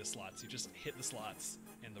you play the slots. You just hit the slots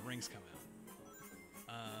and the rings come out.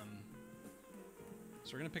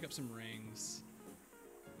 So we're gonna pick up some rings.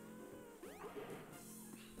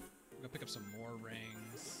 We're gonna pick up some more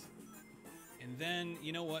rings. And then,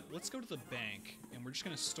 you know what? Let's go to the bank, and we're just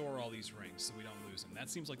gonna store all these rings so we don't lose them. That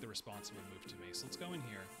seems like the responsible move to me. So let's go in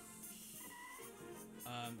here.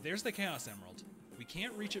 There's the Chaos Emerald. We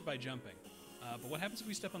can't reach it by jumping. But what happens if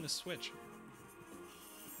we step on this switch?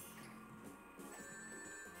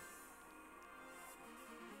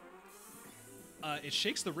 It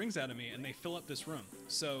shakes the rings out of me, and they fill up this room.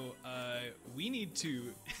 So we need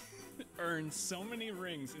to earn so many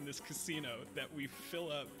rings in this casino that we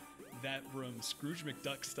fill up that room Scrooge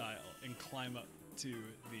McDuck style and climb up to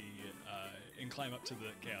the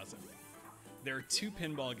Chaos Emerald. There are 2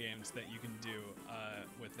 pinball games that you can do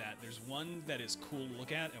with that. There's one that is cool to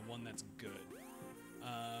look at and one that's good.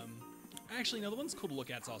 Actually, no, the one's cool to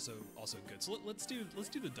look at is also good. So let's do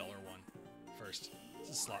the duller one first. This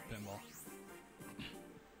is slot pinball.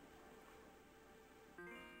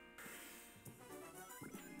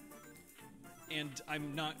 And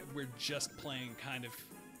we're just playing kind of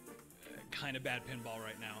bad pinball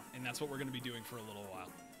right now, and that's what we're going to be doing for a little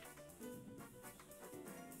while.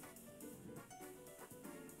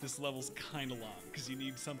 This level's kind of long, because you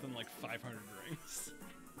need something like 500 rings.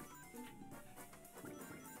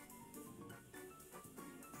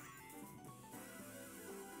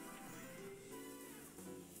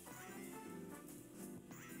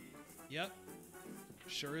 Yep,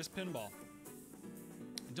 sure is pinball.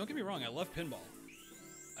 And don't get me wrong, I love pinball.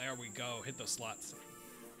 There we go, hit those slots.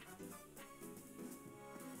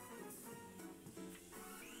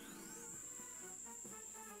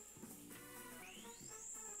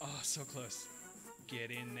 Oh, so close. Get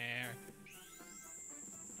in there.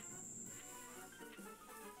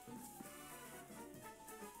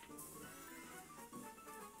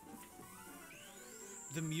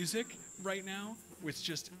 The music right now, with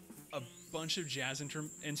just a bunch of jazz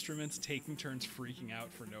instruments taking turns freaking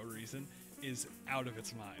out for no reason, is out of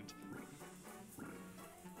its mind.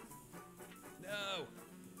 No!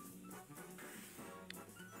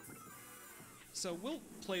 So we'll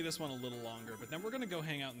play this one a little longer, but then we're going to go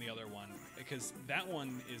hang out in the other one, because that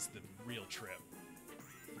one is the real trip.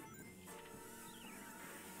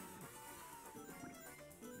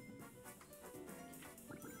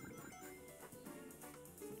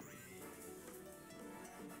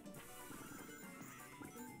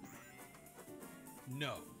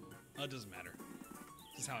 No, that doesn't matter.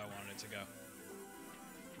 This is how I wanted it to go.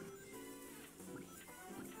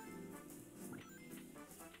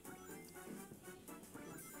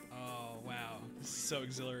 Oh, wow. This is so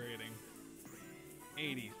exhilarating.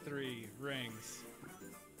 83 rings.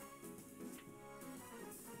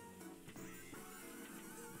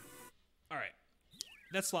 Alright.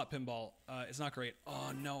 That slot pinball is not great.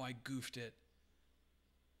 Oh, no, I goofed it.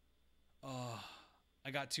 Oh, I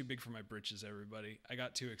got too big for my britches, everybody. I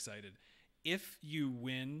got too excited. If you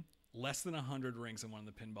win less than 100 rings in one of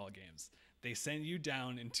the pinball games, they send you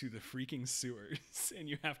down into the freaking sewers, and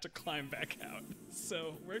you have to climb back out.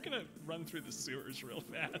 So we're gonna run through the sewers real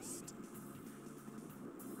fast.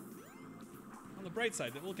 On the bright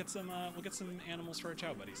side, we'll get some animals for our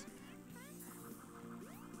chow buddies.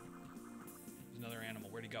 There's another animal.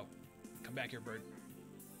 Where'd he go? Come back here, bird.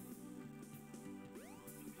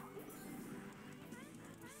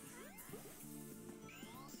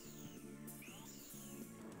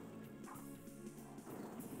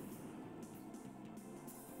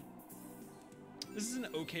 This is an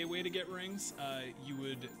okay way to get rings. You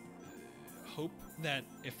would hope that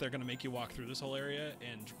if they're going to make you walk through this whole area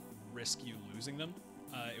and risk you losing them,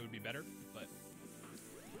 it would be better, but...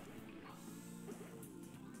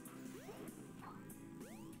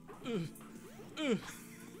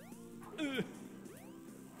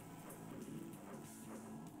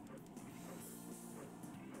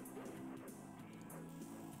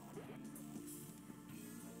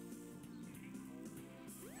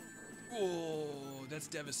 Oh, that's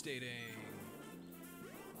devastating.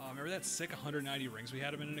 Oh, remember that sick 190 rings we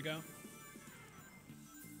had a minute ago?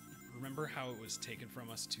 Remember how it was taken from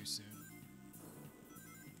us too soon?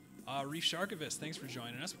 Reef Sharkivist, thanks for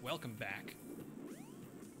joining us. Welcome back.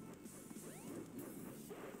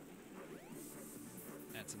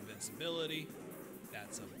 That's invincibility.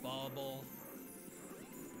 That's a bubble.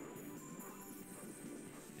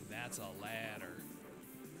 And that's a ladder.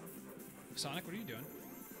 Sonic, what are you doing?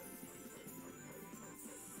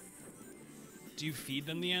 Do you feed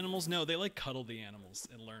them the animals? No, they like cuddle the animals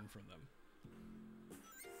and learn from them.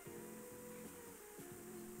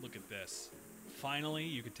 Look at this. Finally,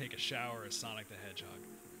 you could take a shower as Sonic the Hedgehog.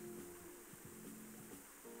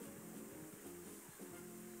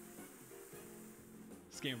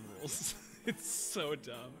 This game rules. It's so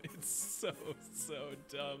dumb. It's so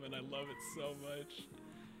dumb, and I love it so much.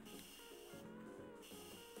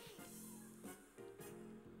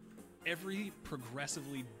 Every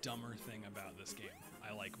progressively dumber thing about this game,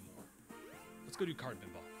 I like more. Let's go do card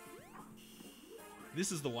pinball.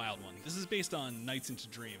 This is the wild one. This is based on Nights into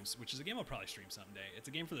Dreams, which is a game I'll probably stream someday. It's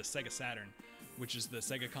a game for the Sega Saturn, which is the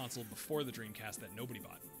Sega console before the Dreamcast that nobody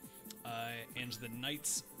bought. And the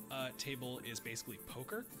Nights table is basically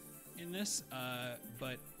poker in this,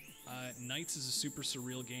 but Nights is a super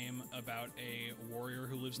surreal game about a warrior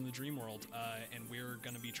who lives in the dream world, and we're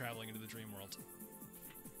going to be traveling into the dream world.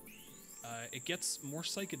 It gets more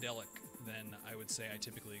psychedelic than I would say I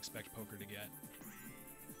typically expect poker to get.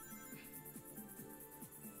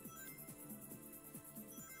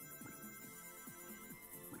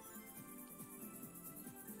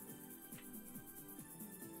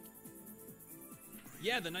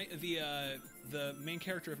 Yeah, the main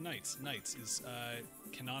character of Nights is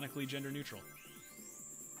canonically gender neutral.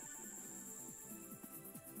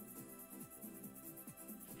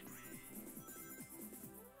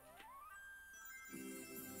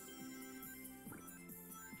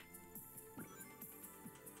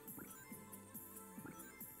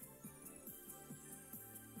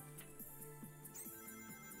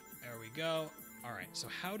 There we go. All right, so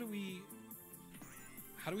how do we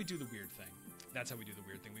do the weird thing? That's how we do the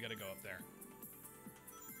weird thing. We gotta go up there.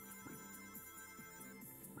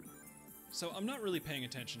 So I'm not really paying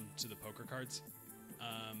attention to the poker cards,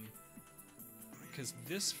 because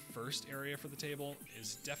this first area for the table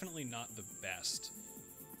is definitely not the best.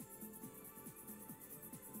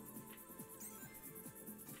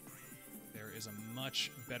 There is a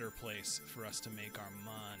much better place for us to make our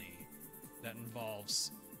money that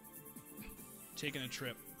involves taking a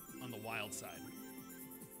trip on the wild side.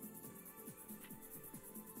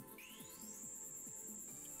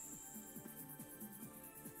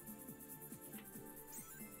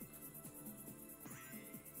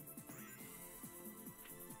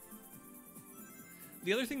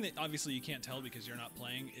 The other thing that obviously you can't tell because you're not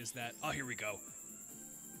playing is that... Oh, here we go.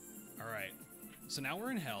 Alright. So now we're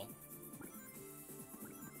in hell.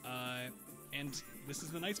 And this is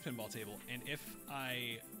the Nights pinball table. And if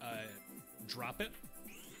I drop it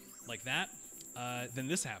like that, then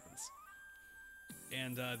this happens.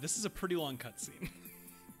 And this is a pretty long cutscene.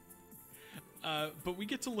 But we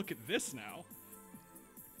get to look at this now.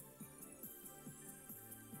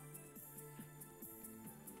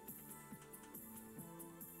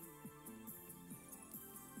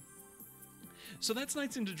 So that's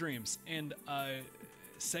Nights into Dreams, and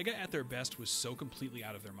Sega at their best was so completely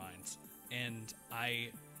out of their minds, and I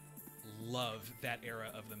love that era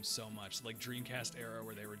of them so much. Like Dreamcast era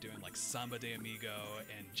where they were doing like Samba de Amigo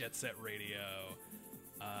and Jet Set Radio.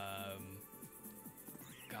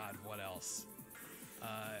 God, what else?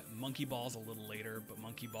 Monkey Ball's a little later, but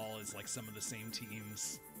Monkey Ball is like some of the same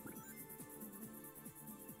teams.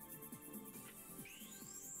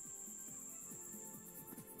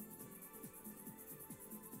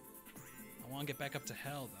 I want to get back up to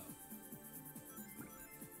hell, though.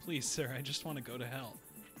 Please, sir, I just want to go to hell.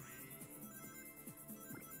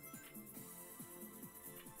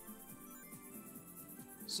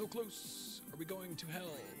 So close. Are we going to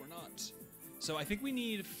hell? We're not. So I think we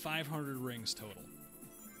need 500 rings total.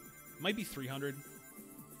 Might be 300.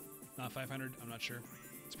 Not 500. I'm not sure.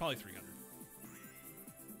 It's probably 300.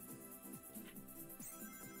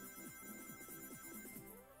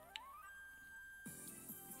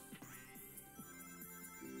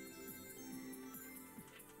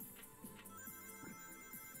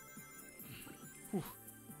 Whew.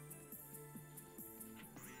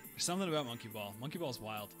 There's something about Monkey Ball. Monkey Ball's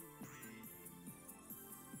wild.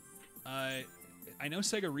 I know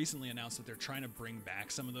Sega recently announced that they're trying to bring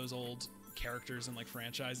back some of those old characters and like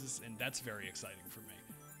franchises, and that's very exciting for me.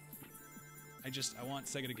 I want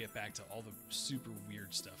Sega to get back to all the super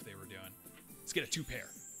weird stuff they were doing. Let's get a 2-pair.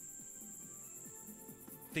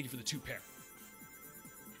 Thank you for the 2-pair.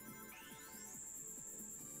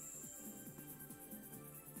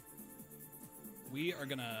 We are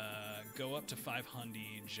gonna go up to 500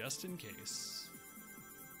 just in case.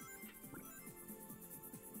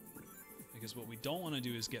 Because what we don't want to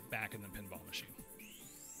do is get back in the pinball machine.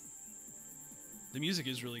 The music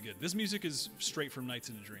is really good. This music is straight from Nights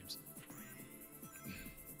into Dreams.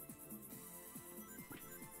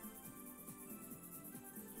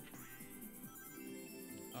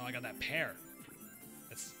 Oh, I got that pair.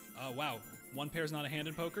 That's, oh wow. One pair's not a hand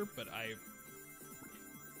in poker, but I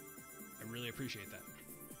really appreciate that.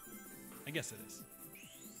 I guess it is.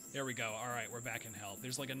 There we go. All right, we're back in hell.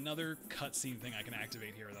 There's like another cutscene thing I can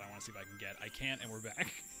activate here that I want to see if I can get. I can't, and we're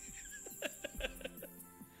back.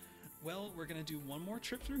 Well, we're gonna do one more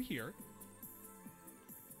trip through here.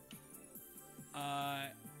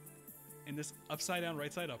 In this upside down,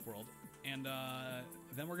 right side up world, and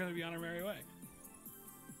then we're gonna be on our merry way.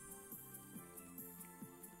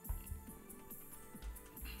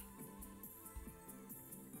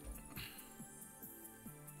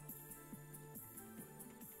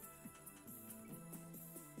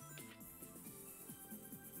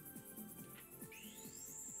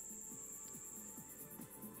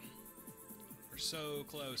 So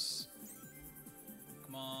close.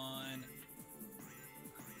 Come on.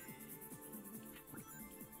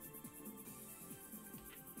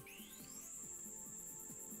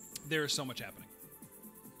 There is so much happening.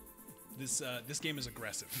 This game is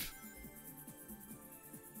aggressive.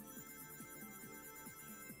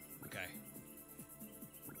 Okay.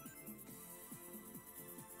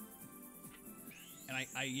 And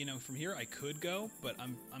I you know, from here I could go, but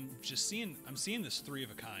I'm seeing this 3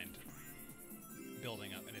 of a kind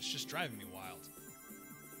building up, and it's just driving me wild.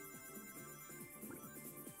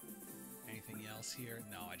 Anything else here?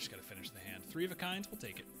 No, I just gotta finish the hand. 3 of a kind, we'll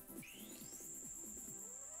take it.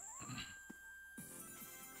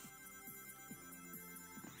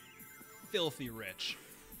 Filthy rich.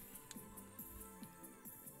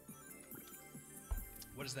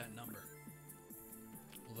 What is that number?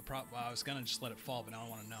 Well, well, I was gonna just let it fall, but now I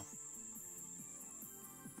want to know.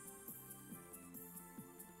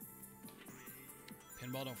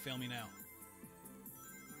 Pinball, don't fail me now.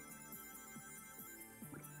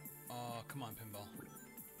 Oh, come on, Pinball.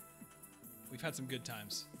 We've had some good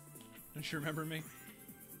times. Don't you remember me?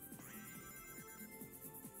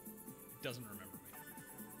 Doesn't remember me.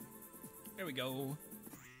 There we go.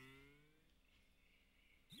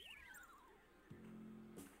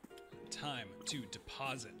 Time to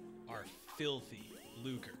deposit our filthy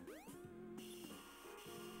lucre.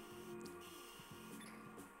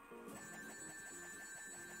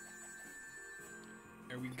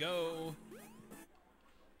 There we go.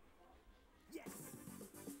 Yes.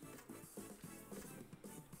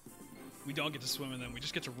 We don't get to swim in them. We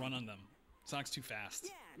just get to run on them. Sonic's too fast.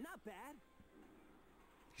 Yeah, not bad.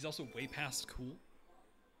 He's also way past cool.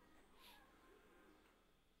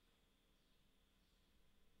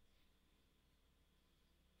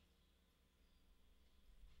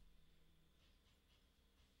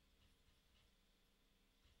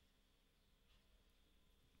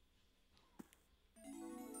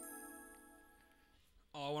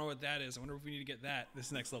 Oh, I wonder what that is. I wonder if we need to get that.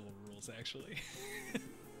 This next level rules, actually.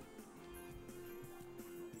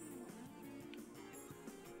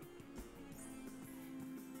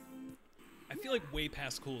 I feel like way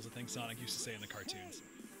past cool is a thing Sonic used to say in the cartoons.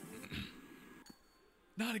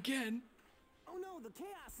 Not again! Oh no, the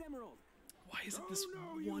Chaos Emerald! Why is it this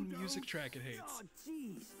one music track it hates? Oh,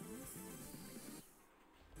 jeez.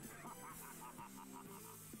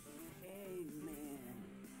 Hey, man.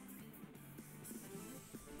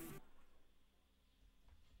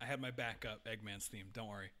 I had my backup Eggman's theme, don't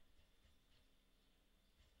worry.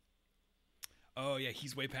 Oh yeah,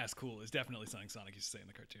 he's way past cool. It's definitely something Sonic used to say in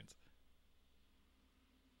the cartoons.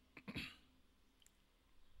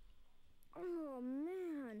 Oh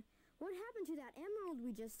man, what happened to that emerald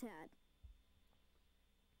we just had?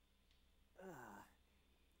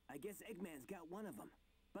 I guess Eggman's got one of them,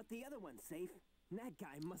 but the other one's safe. That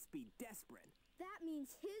guy must be desperate. That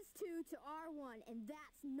means his 2 to our 1, and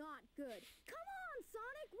that's not good. Come on,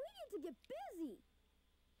 Sonic, we need to get busy.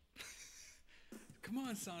 Come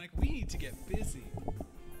on, Sonic, we need to get busy.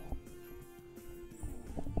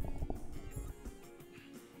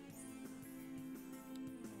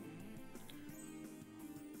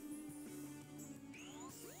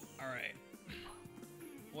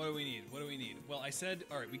 do we need? What do we need? Well, I said,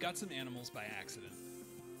 all right, we got some animals by accident.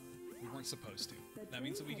 We weren't supposed to. That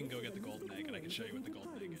means that we can go get the golden egg, and I can show you what the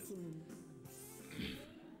golden egg is.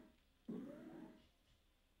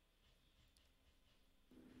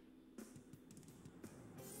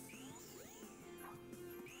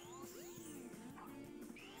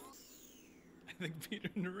 I think Peter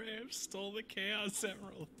and Rav stole the Chaos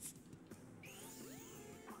Emeralds.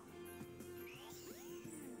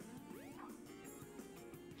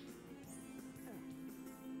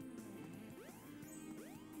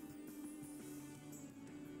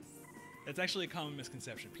 That's actually a common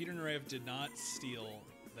misconception. Peter Narev did not steal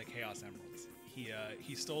the Chaos Emeralds.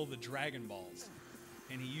 He stole the Dragon Balls,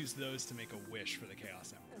 and he used those to make a wish for the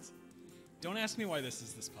Chaos Emeralds. Don't ask me why this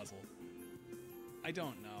is this puzzle. I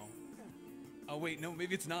don't know. Oh wait, no,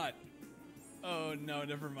 maybe it's not. Oh no,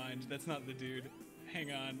 never mind. That's not the dude.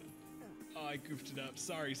 Hang on. Oh, I goofed it up.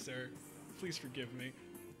 Sorry, sir. Please forgive me.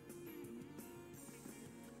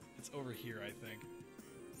 It's over here, I think.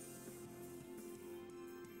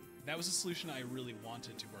 That was a solution I really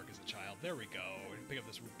wanted to work as a child. There we go. Pick up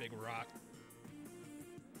this big rock.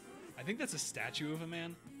 I think that's a statue of a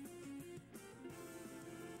man.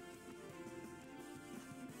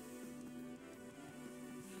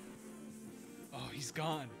 Oh, he's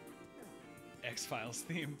gone. X-Files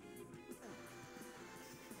theme.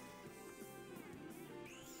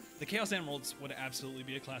 The Chaos Emeralds would absolutely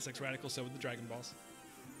be a Class X radical, so would the Dragon Balls.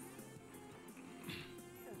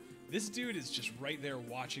 This dude is just right there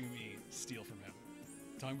watching me steal from him.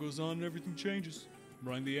 Time goes on and everything changes.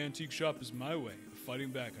 Running the antique shop is my way of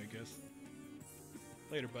fighting back, I guess.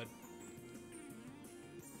 Later, bud.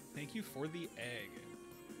 Thank you for the egg.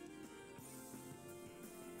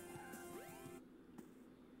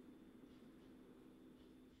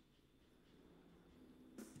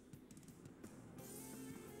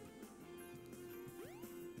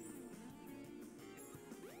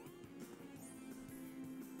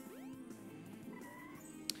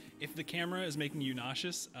 If the camera is making you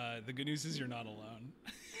nauseous, the good news is you're not alone.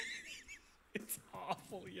 It's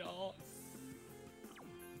awful, y'all.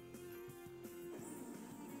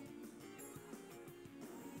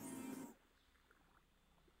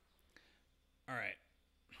 All right.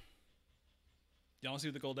 Y'all want to see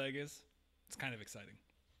what the gold egg is? It's kind of exciting.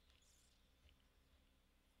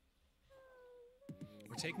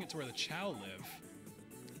 We're taking it to where the Chow live.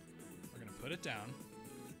 We're going to put it down.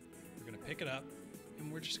 We're going to pick it up.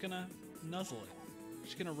 And we're just gonna nuzzle it. We're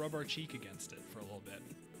just gonna rub our cheek against it for a little bit.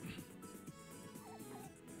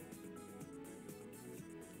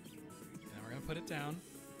 And then we're gonna put it down.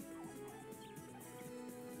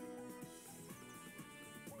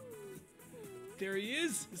 There he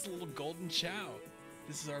is! This little golden Chow.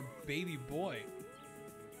 This is our baby boy.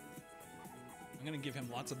 I'm gonna give him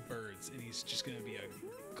lots of birds, and he's just gonna be a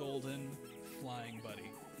golden flying buddy.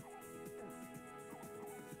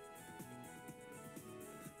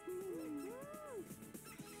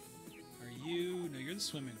 No, you're the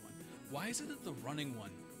swimming one. Why is it that the running one,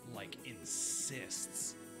 like,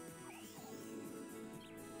 insists?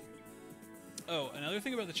 Oh, another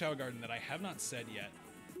thing about the Chow Garden that I have not said yet,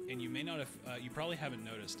 and you may not have, you probably haven't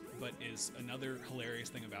noticed, but is another hilarious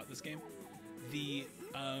thing about this game. The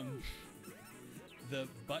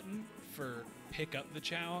button for pick up the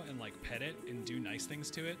Chow and, like, pet it and do nice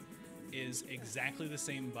things to it is exactly the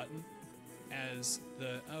same button as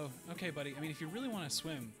the, oh, okay, buddy. I mean, if you really want to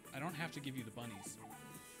swim, I don't have to give you the bunnies.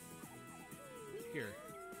 Here,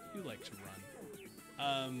 you like to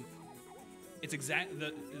run. It's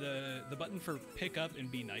the button for pick up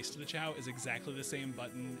and be nice to the Chow is exactly the same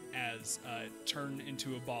button as turn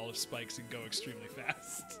into a ball of spikes and go extremely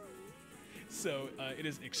fast. So it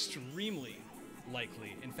is extremely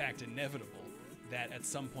likely, in fact inevitable, that at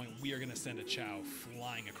some point we are going to send a Chow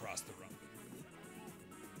flying across the room.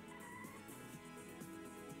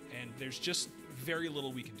 And there's just very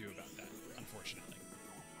little we can do about that, unfortunately.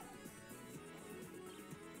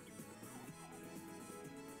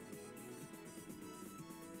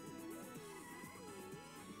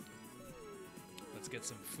 Let's get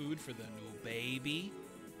some food for the new baby.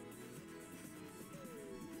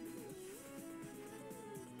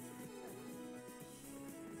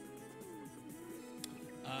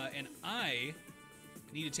 And I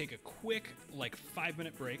need to take a quick, like,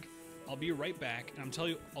 5-minute break. I'll be right back, and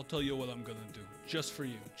I'll tell you what I'm gonna do. Just for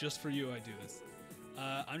you, I do this.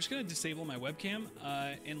 I'm just gonna disable my webcam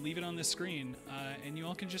and leave it on this screen, and you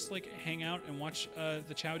all can just, like, hang out and watch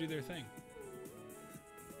the Chow do their thing.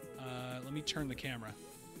 Let me turn the camera.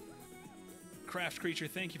 Craft Creature,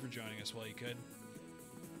 thank you for joining us while you could.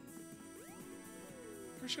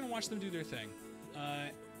 We're just gonna watch them do their thing.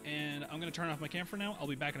 and I'm going to turn off my cam for now. I'll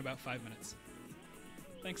be back in about 5 minutes.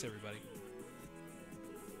 Thanks, everybody.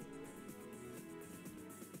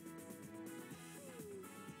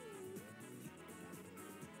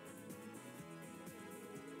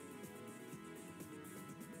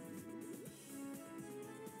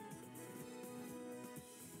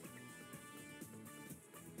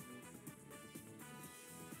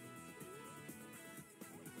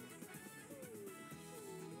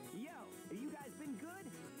 Yo, have you guys been good?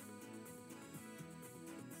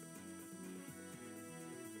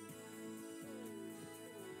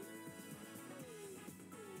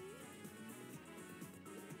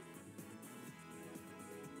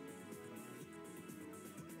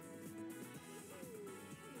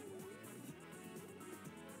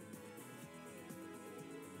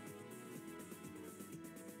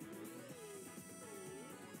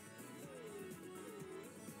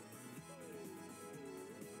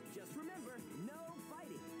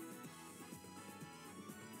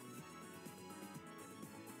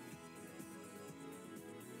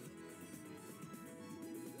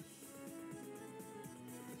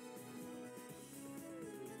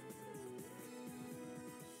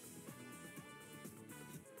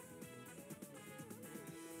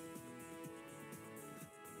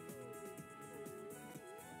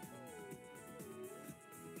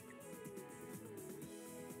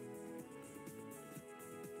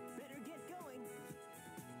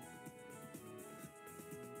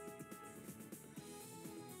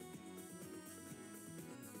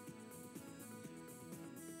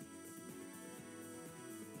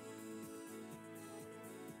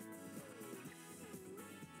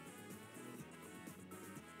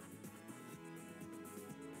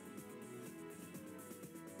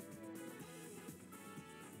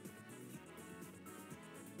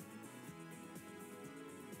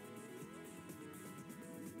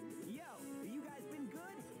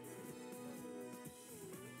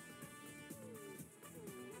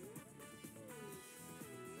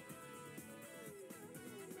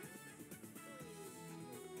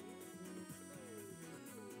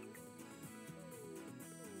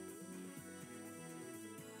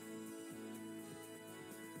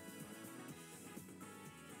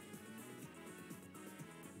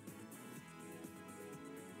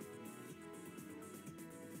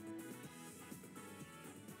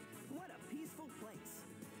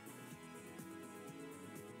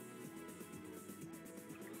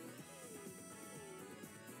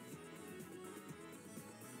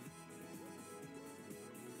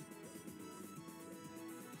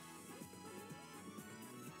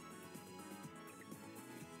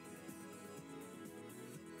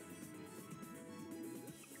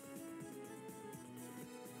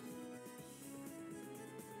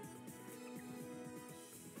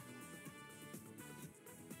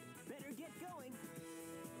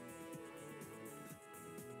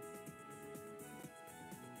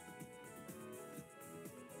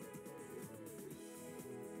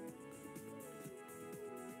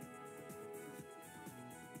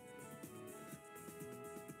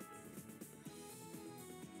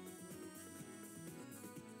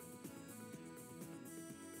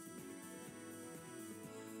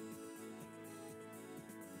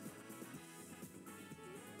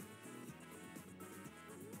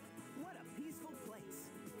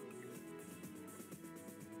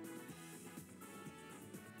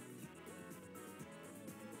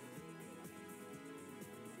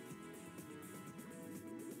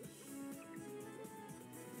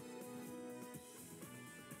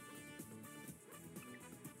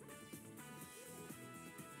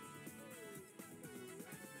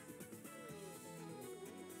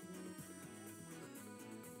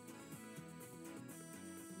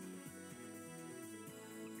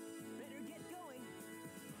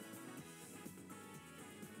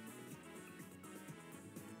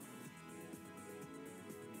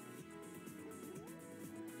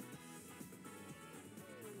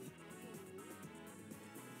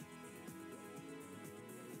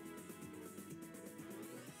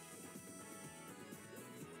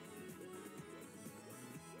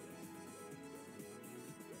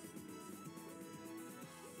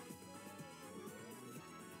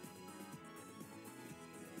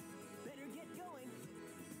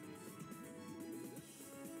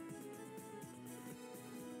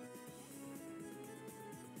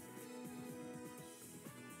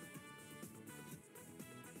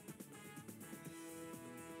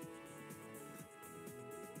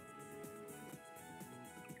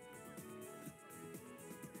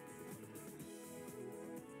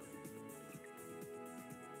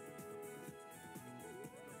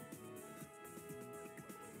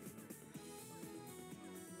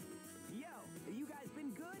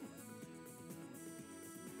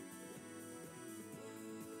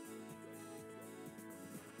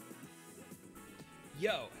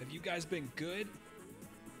 Yo, have you guys been good?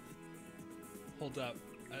 Hold up.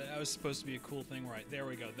 I was supposed to be a cool thing where there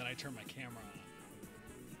we go. Then I turned my camera on.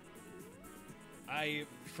 I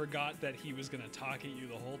forgot that he was going to talk at you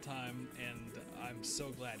the whole time, and I'm so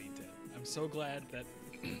glad he did. I'm so glad that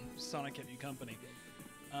Sonic kept you company.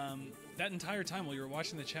 That entire time while you were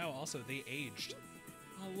watching the Chow, also, they aged.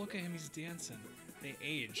 Oh, look at him, he's dancing. They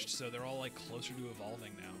aged, so they're all like closer to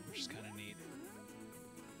evolving now, which is kind of neat.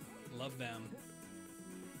 Love them.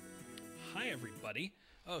 Hi, everybody.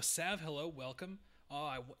 Oh, Sav, hello, welcome. Oh,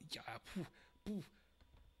 I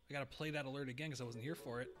gotta play that alert again because I wasn't here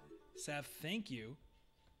for it. Sav, thank you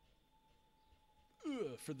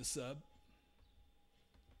for the sub.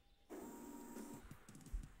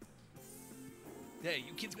 Hey,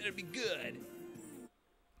 you kids better be good.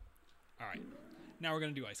 All right, now we're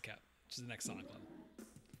gonna do Ice Cap, which is the next Sonic level.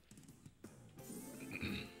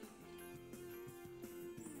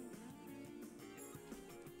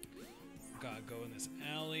 Gotta go in this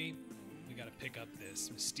alley. We gotta pick up this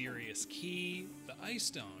mysterious key, the Ice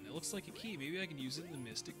Stone. It looks like a key. Maybe I can use it in the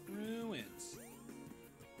Mystic Ruins.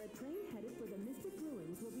 The train headed for the Mystic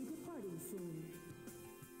Ruins will be departing soon.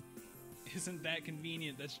 Isn't that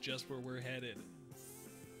convenient? That's just where we're headed.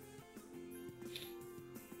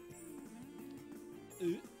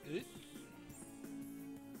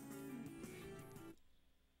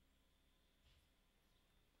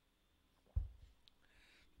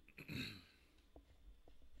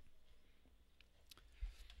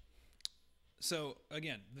 So,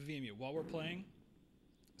 again, the VMU, while we're playing,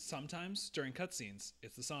 sometimes during cutscenes,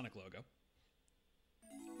 it's the Sonic logo.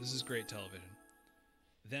 This is great television.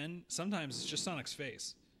 Then, sometimes it's just Sonic's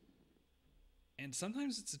face. And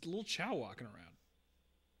sometimes it's a little Chow walking around.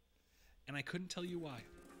 And I couldn't tell you why.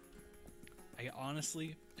 I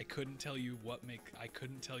couldn't tell you what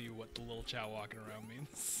the little Chow walking around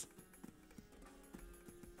means.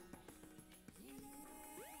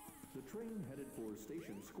 The train headed for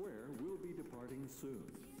Station Square will be departing soon.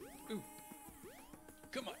 Ooh.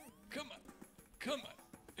 Come on. Come on. Come on.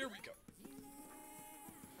 Here we go.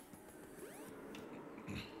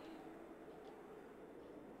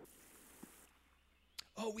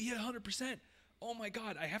 Oh, we hit 100%. Oh my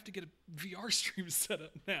god, I have to get a VR stream set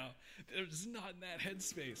up now. It's not in that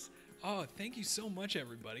headspace. Oh, thank you so much,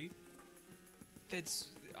 everybody.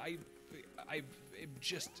 I'm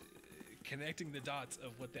just connecting the dots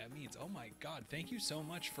of what that means. Oh my god, thank you so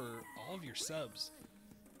much for all of your subs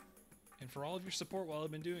and for all of your support while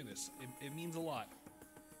I've been doing this. It means a lot.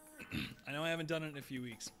 I know I haven't done it in a few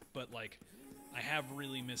weeks, but like I have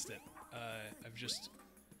really missed it. I've just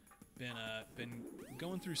been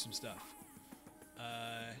going through some stuff,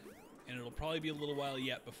 and it'll probably be a little while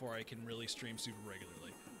yet before I can really stream super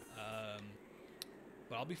regularly,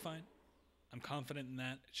 but I'll be fine. I'm confident in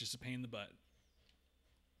that. It's just a pain in the butt.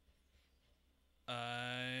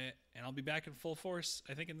 And I'll be back in full force,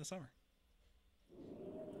 I think, in the summer.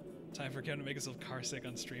 Time for Kevin to make himself car sick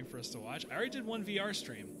on stream for us to watch. I already did one VR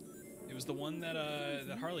stream. It was the one that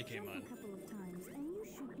that Harley came on. A couple of times, and you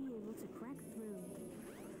should be able to crack through.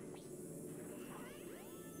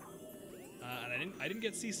 And I didn't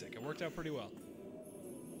get seasick. It worked out pretty well.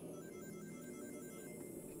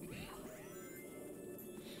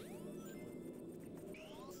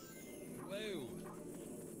 Whoa.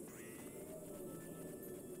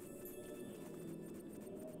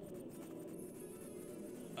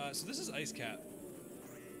 So this is Ice Cap,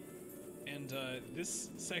 and this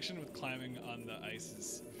section with climbing on the ice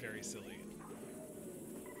is very silly.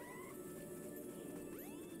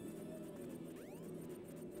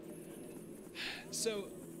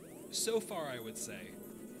 So far I would say,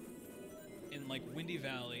 in like Windy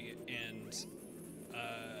Valley and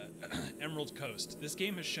Emerald Coast, this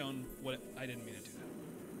game has shown what I didn't mean to do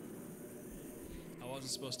that. I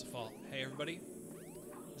wasn't supposed to fall. Hey everybody,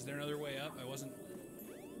 is there another way up?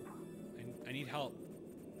 I need help.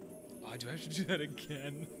 Oh, do I have to do that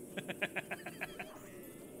again?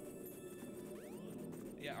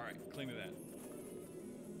 Yeah, alright, cling to that.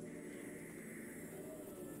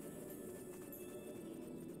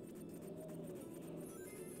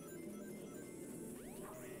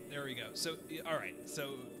 There we go. So, alright,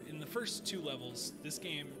 so in the first two levels, this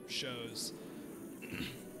game shows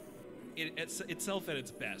itself at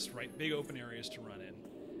its best, right? Big open areas to run in.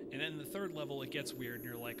 And then in the third level, it gets weird, and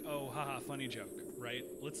you're like, oh, haha, funny joke, right?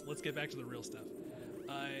 Let's get back to the real stuff.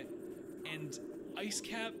 And Ice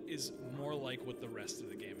Cap is more like what the rest of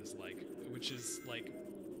the game is like, which is like,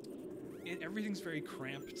 everything's very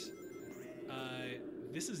cramped.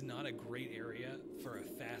 This is not a great area for a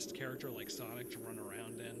fast character like Sonic to run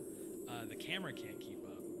around in. The camera can't keep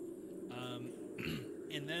up.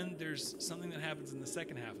 And then there's something that happens in the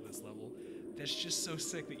second half of this level that's just so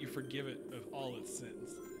sick that you forgive it of all its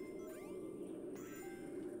sins.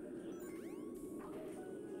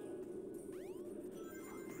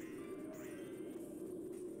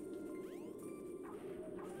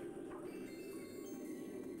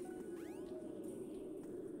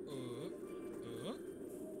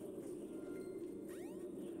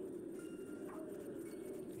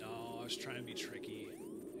 No, I was trying to be tricky.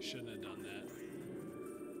 Shouldn't have done that.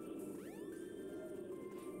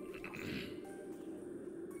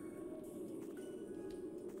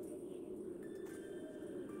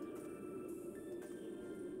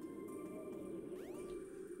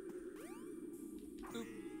 Oop.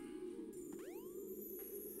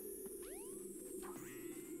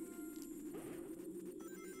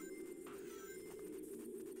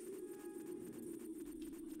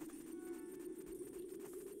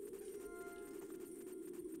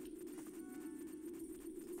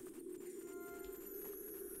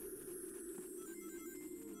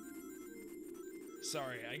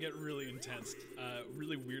 Sorry, I get really intense,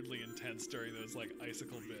 really weirdly intense during those like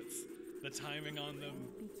icicle bits. The timing on them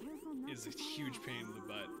Be careful not is to a fall huge off. pain in the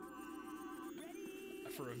butt.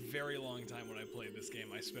 For a very long time when I played this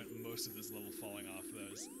game, I spent most of this level falling off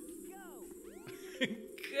those.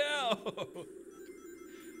 Go!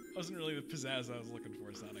 Wasn't really the pizzazz I was looking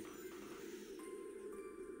for, Sonic.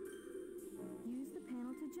 Use the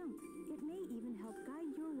panel to jump. It may even help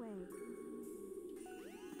guide your way.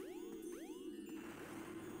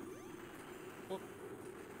 Oh.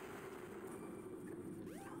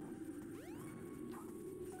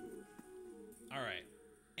 Alright,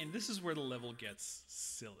 and this is where the level gets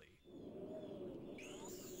silly.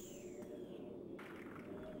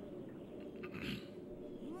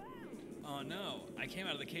 Oh no, I came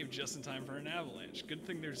out of the cave just in time for an avalanche. Good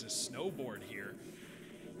thing there's a snowboard here.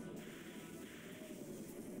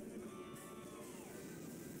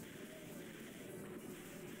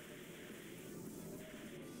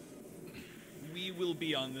 We will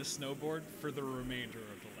be on this snowboard for the remainder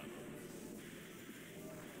of the level.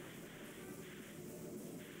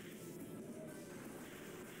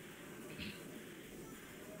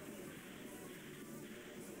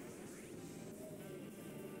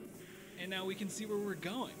 And now we can see where we're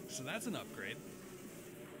going, so that's an upgrade.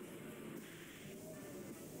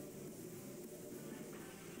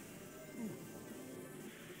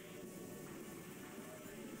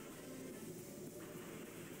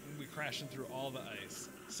 We crashing through all the ice.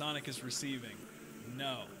 Sonic is receiving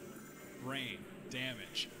no brain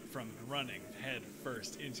damage from running head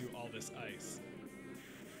first into all this ice.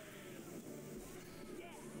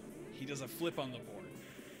 He does a flip on the board.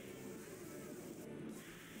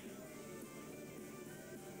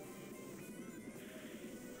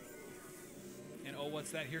 And oh,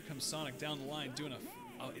 what's that? Here comes Sonic down the line doing a...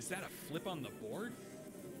 Oh, is that a flip on the board?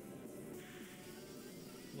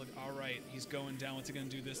 Look, all right, he's going down. What's he going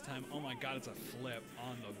to do this time? Oh my god, it's a flip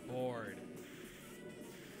on the board.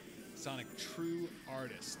 Sonic, true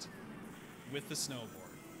artist with the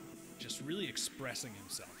snowboard. Just really expressing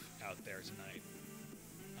himself out there tonight.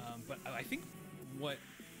 But I think what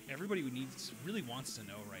everybody really wants to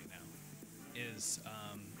know right now is,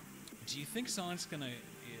 do you think Sonic's going to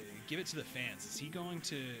give it to the fans? Is he going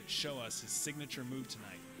to show us his signature move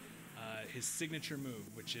tonight? His signature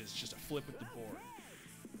move, which is just a flip with the board.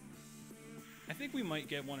 I think we might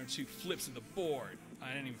get one or two flips of the board.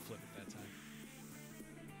 I didn't even flip it that time.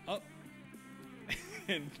 Oh.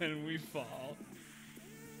 And then we fall.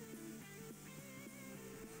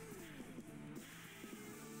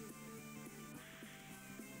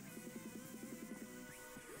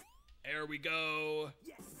 There we go.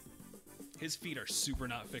 Yes. His feet are super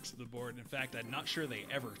not fixed to the board. In fact, I'm not sure they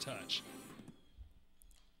ever touch.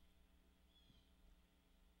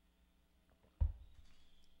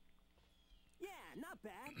 Yeah, not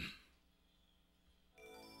bad.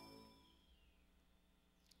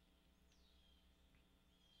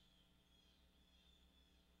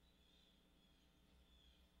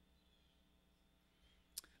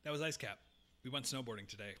 That was Ice Cap. We went snowboarding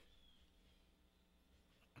today.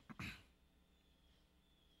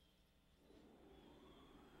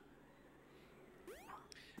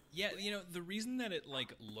 Yeah, you know, the reason that it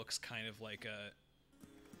like looks kind of like a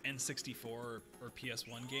N64 or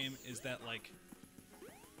PS1 game is that like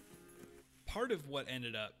part of what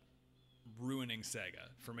ended up ruining Sega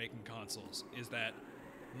for making consoles is that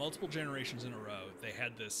multiple generations in a row, they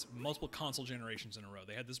had this multiple console generations in a row.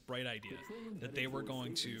 They had this bright idea that they were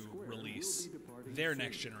going to release their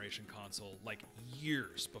next generation console like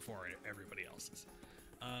years before everybody else's.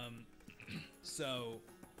 So,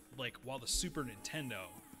 like, while the Super Nintendo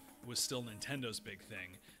was still Nintendo's big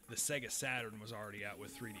thing, the Sega Saturn was already out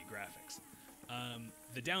with 3D graphics.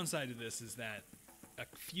 The downside of this is that a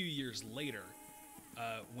few years later,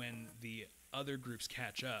 when the other groups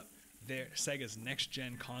catch up, Sega's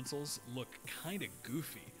next-gen consoles look kind of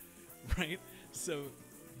goofy, right? So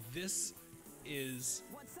this is...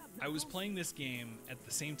 I was playing this game at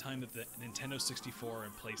the same time that the Nintendo 64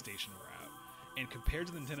 and PlayStation were out. And compared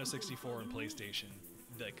to the Nintendo 64 and PlayStation,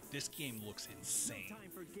 like, this game looks insane.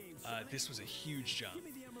 This was a huge jump.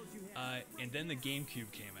 And then the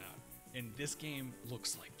GameCube came out, and this game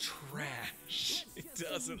looks like trash. It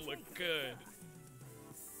doesn't look good.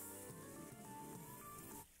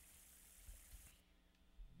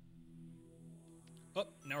 Oh,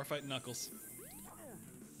 now we're fighting Knuckles.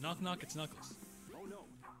 Knock, knock, it's Knuckles. Oh no.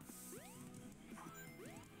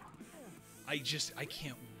 I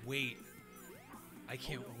can't wait. I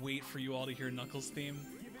can't wait for you all to hear Knuckles' theme.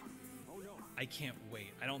 Oh no. I can't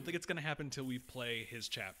wait. I don't think it's going to happen until we play his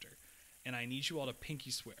chapter. And I need you all to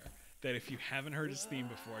pinky swear that if you haven't heard his theme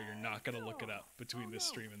before, you're not going to look it up between this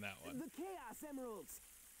stream and that one. The Chaos Emeralds.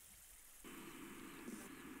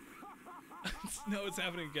 No, it's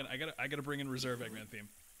happening again. I gotta bring in Reserve Eggman theme.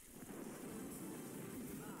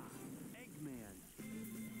 Eggman.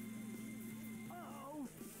 Oh.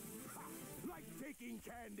 Like taking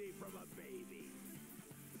candy from a baby.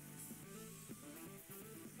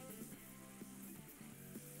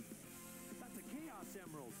 That's a Chaos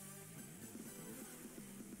Emerald.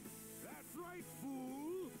 That's right,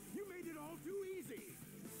 fool. You made it all too easy.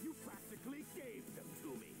 You practically gave them to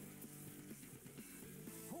me.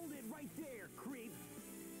 Hold it right there, creep.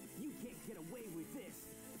 You can't get away with this.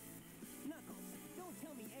 Knuckles, don't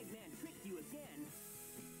tell me Eggman tricked you again.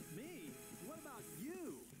 Me? What about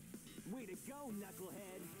you? Way to go,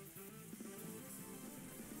 Knucklehead.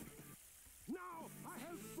 Now I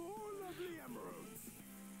have 4 lovely emeralds.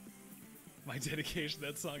 My dedication,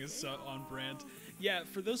 that song is so on brand. Yeah,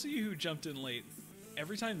 for those of you who jumped in late,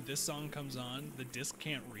 every time this song comes on, the disc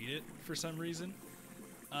can't read it for some reason.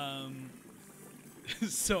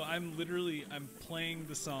 So I'm playing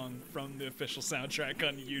the song from the official soundtrack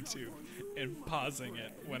on YouTube and pausing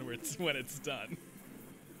it when it's done.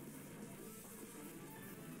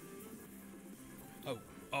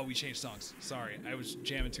 Oh, we changed songs. Sorry, I was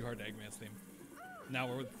jamming too hard to Eggman's theme. Now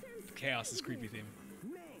we're with Chaos's creepy theme.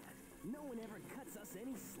 Man, no one ever cuts us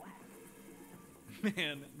any slack.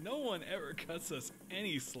 Man, no one ever cuts us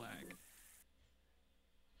any slack.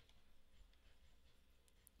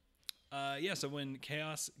 Yeah, so when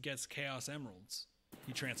Chaos gets Chaos Emeralds,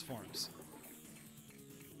 he transforms.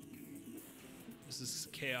 This is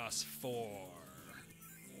Chaos 4.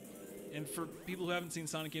 And for people who haven't seen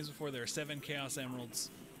Sonic games before, there are 7 Chaos Emeralds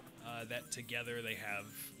that together they have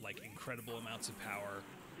like incredible amounts of power.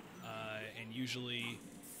 And usually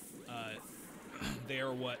they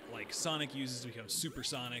are what like Sonic uses to become Super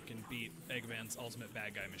Sonic and beat Eggman's ultimate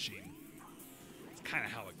bad guy machine. It's kind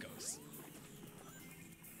of how it goes.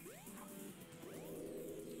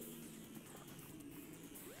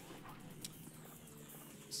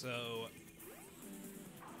 So,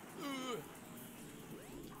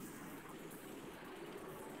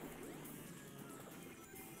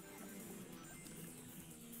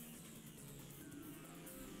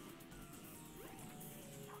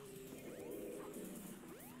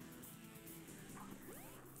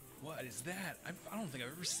 what is that? I don't think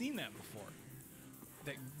I've ever seen that before.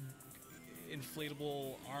 That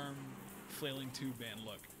inflatable arm flailing tube band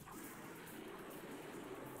look.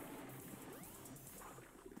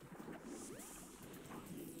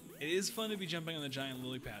 It is fun to be jumping on the giant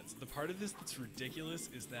lily pads. The part of this that's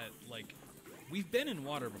ridiculous is that, like, we've been in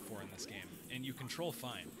water before in this game, and you control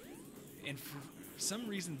fine. And for some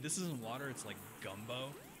reason, this isn't water, it's like gumbo.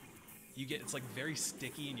 It's like very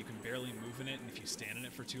sticky, and you can barely move in it, and if you stand in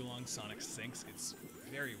it for too long, Sonic sinks. It's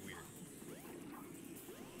very weird.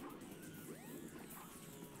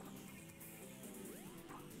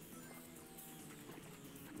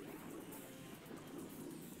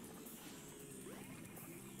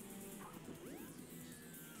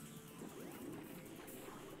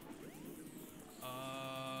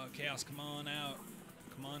 Chaos, come on out.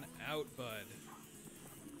 Come on out, bud.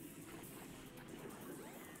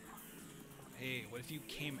 Hey, what if you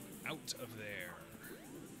came out of there?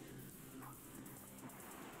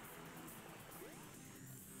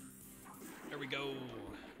 There we go.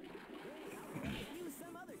 Use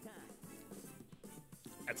some other time.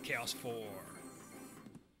 That's Chaos 4.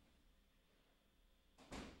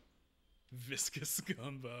 Viscous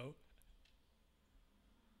gumbo.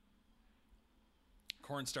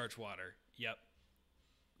 Cornstarch water. Yep.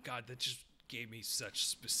 God, that just gave me such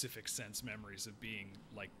specific sense memories of being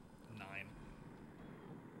like 9.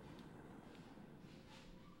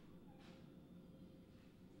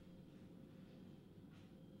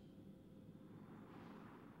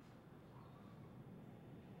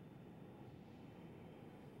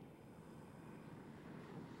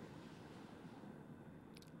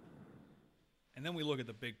 And then we look at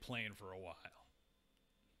the big plane for a while.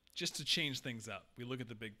 Just to change things up, we look at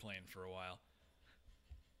the big plane for a while.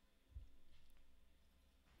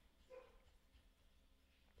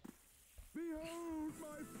 Behold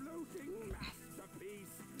my floating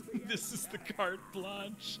masterpiece. This is the carte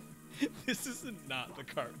blanche. This is not the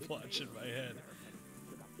carte blanche in my head.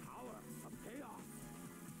 To the power of chaos.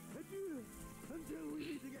 Adieu until we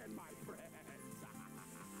meet again, my friends.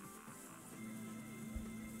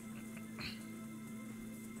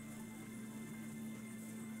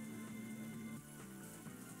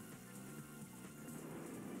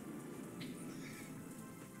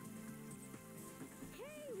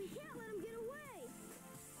 Hey, we can't let him get away.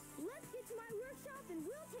 Let's get to my workshop and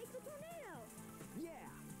we'll take the tornado. Yeah.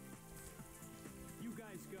 You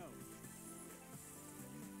guys go.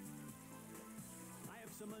 I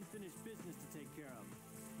have some unfinished business to take care of.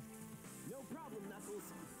 No problem,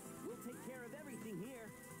 Knuckles. We'll take care of everything here.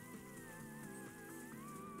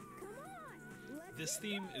 Come on. Let's This get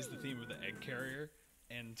theme is the going. theme of the egg carrier,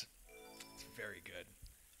 and it's very good.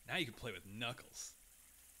 Now you can play with Knuckles.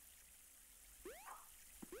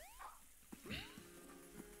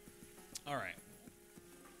 All right.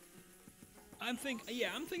 I'm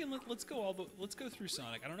thinking let's go through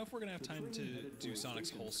Sonic. I don't know if we're gonna have time to do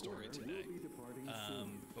Sonic's whole story today,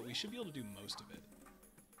 but we should be able to do most of it.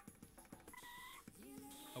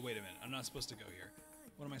 Oh wait a minute, I'm not supposed to go here.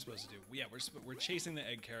 What am I supposed to do? Yeah, we're chasing the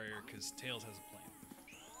egg carrier because Tails has a plane.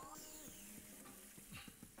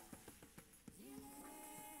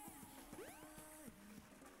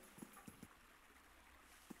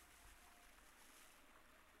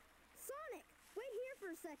 Sonic, wait here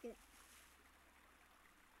for a second.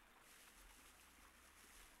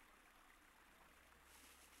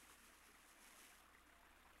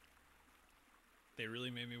 They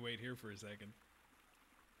really made me wait here for a second.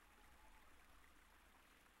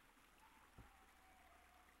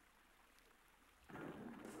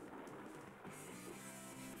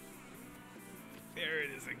 There it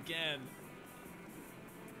is again.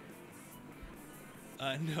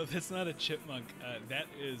 No, that's not a chipmunk. That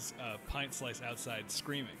is Pint Slice outside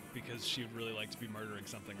screaming because she would really like to be murdering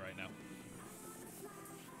something right now.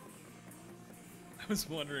 I was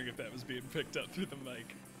wondering if that was being picked up through the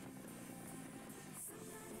mic.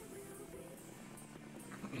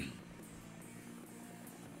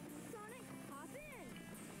 Sonic, hop in.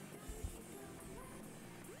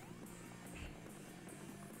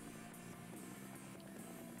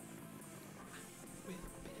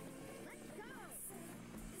 Let's go.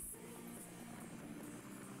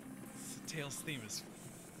 Tails' theme is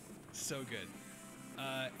so good.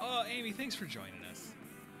 Oh, Amy, thanks for joining us.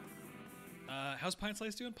 How's Pine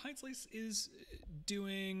Slice doing? Pine Slice is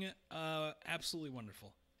doing absolutely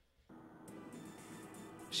wonderful.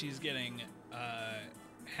 She's getting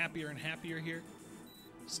happier and happier here.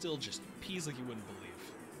 Still just peas like you wouldn't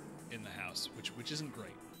believe in the house, which isn't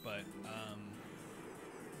great,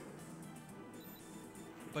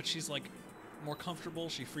 but she's like more comfortable.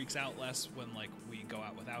 She freaks out less when like we go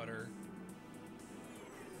out without her.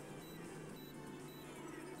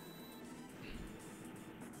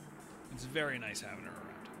 It's very nice having her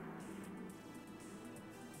around.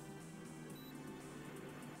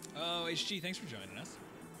 Oh, HG, thanks for joining us.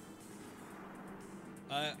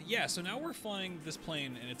 Yeah, so now we're flying this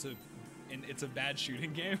plane, and it's a bad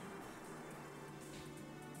shooting game.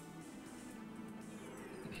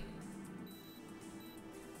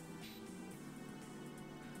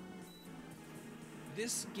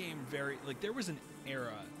 This game there was an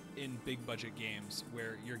era in big budget games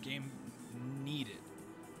where your game needed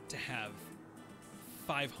to have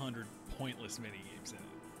 500 pointless minigames in it.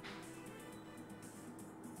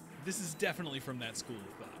 This is definitely from that school of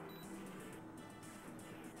thought.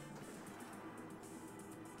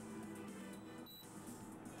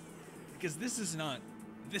 Because this is not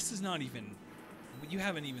even, you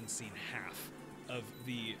haven't even seen half of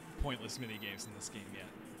the pointless minigames in this game yet.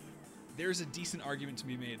 There's a decent argument to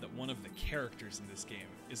be made that one of the characters in this game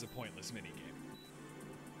is a pointless minigame.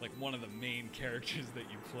 Like one of the main characters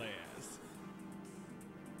that you play as.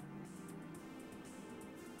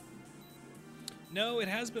 No, it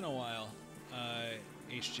has been a while,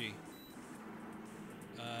 HG.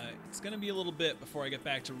 It's gonna be a little bit before I get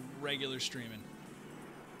back to regular streaming.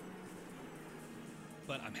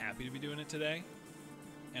 But I'm happy to be doing it today.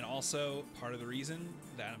 And also, part of the reason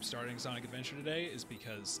that I'm starting Sonic Adventure today is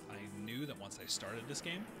because I knew that once I started this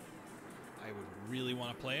game, I would really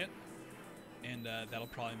want to play it, and that'll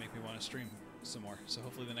probably make me want to stream some more. So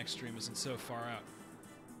hopefully the next stream isn't so far out.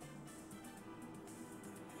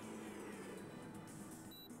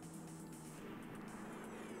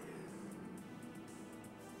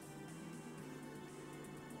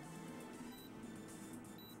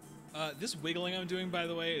 This wiggling I'm doing, by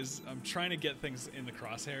the way, is I'm trying to get things in the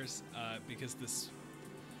crosshairs because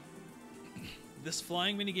this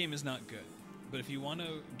flying minigame is not good. But if you want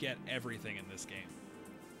to get everything in this game,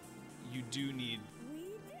 you do need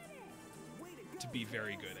to be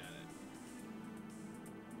very good at it.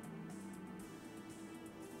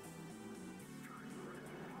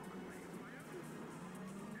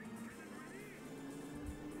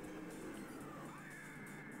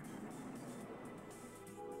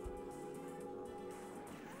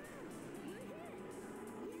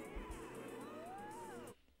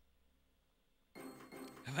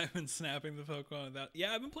 Have I been snapping the Pokemon without?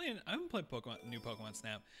 Yeah, I've been playing Pokemon, new Pokemon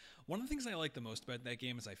Snap. One of the things I like the most about that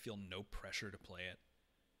game is I feel no pressure to play it.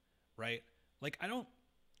 Right? Like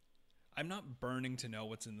I'm not burning to know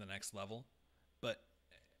what's in the next level, but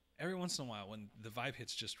every once in a while when the vibe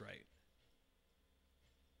hits just right,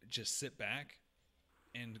 just sit back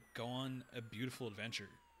and go on a beautiful adventure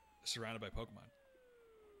surrounded by Pokemon.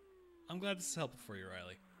 I'm glad this is helpful for you,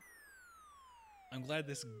 Riley. I'm glad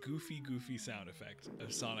this goofy sound effect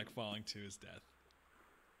of Sonic falling to his death.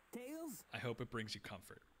 Tails? I hope it brings you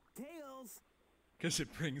comfort. Tails? Because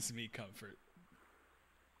it brings me comfort.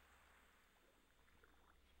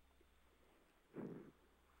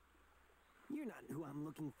 You're not who I'm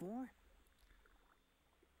looking for.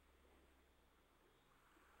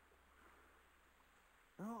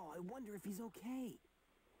 Oh, I wonder if he's okay.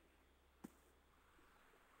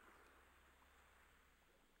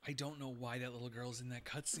 I don't know why that little girl's in that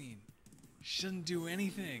cutscene. She doesn't do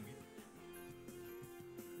anything.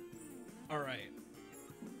 Alright.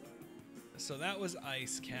 So that was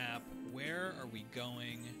Ice Cap. Where are we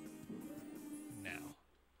going now?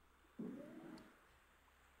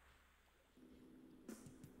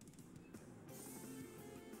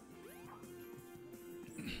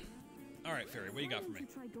 Alright, Fairy, what you got for me?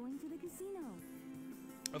 Try going to the casino.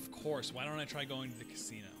 Of course, why don't I try going to the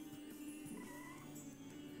casino?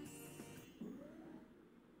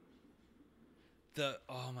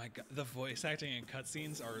 Oh my god, the voice acting and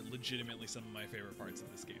cutscenes are legitimately some of my favorite parts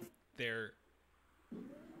of this game. They're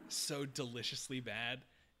so deliciously bad,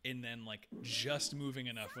 and then like just moving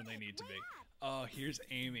enough when they need to be. Oh, here's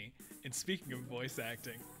Amy. And speaking of voice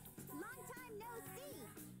acting, Long time no see.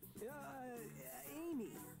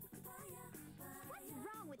 Amy. What's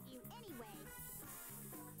wrong with you anyway?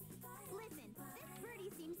 Listen, this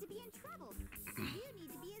birdie seems to be in trouble. You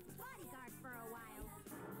need to be his bodyguard for a while.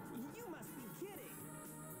 You must be kidding.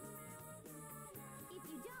 If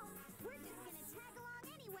you don't, we're just gonna tag along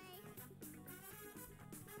anyway.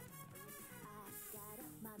 I got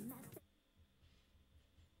up my map.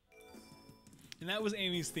 and that was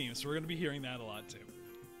Amy's theme, so we're gonna be hearing that a lot too.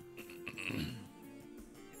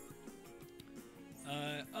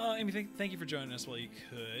 Amy, thank you for joining us while you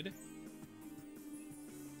could.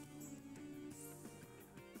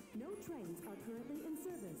 No trains are currently in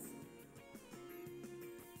service.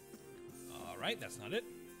 All right, that's not it.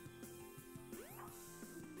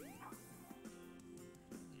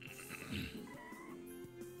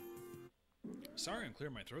 Sorry I'm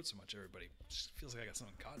clearing my throat so much, everybody. Just feels like I got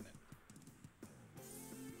something caught in it.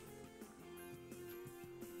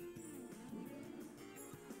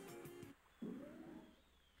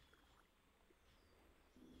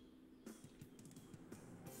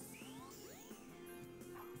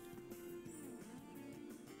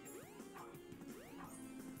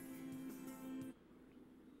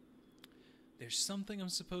 There's something I'm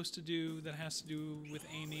supposed to do that has to do with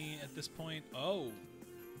Amy at this point. Oh,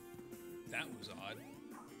 that was odd.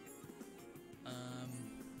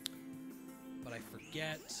 But I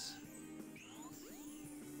forget.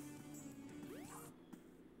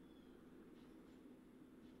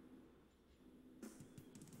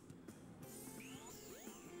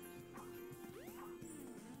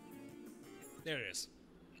 There it is.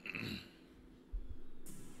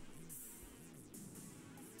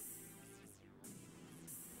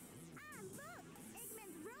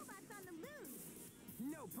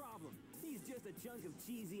 No problem. He's just a chunk of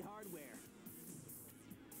cheesy hardware.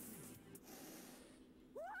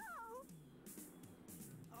 Whoa!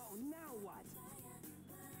 Oh, now what?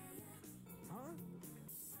 Huh?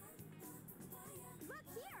 Look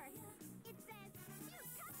here! It says, "Cute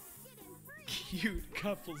couples get in free." Cute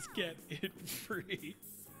couples get it free.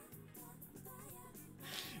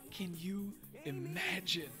 Can you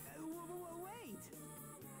imagine? Wait!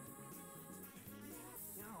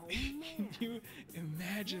 Oh, Can man. you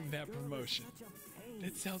imagine that Girl is promotion? such a pain.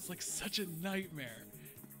 That sounds like such a nightmare.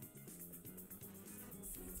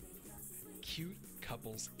 Cute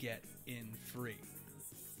couples get in free.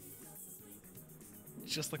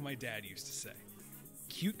 Just like my dad used to say.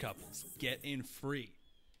 Cute couples get in free.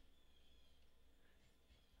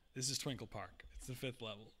 This is Twinkle Park. It's the 5th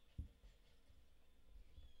level.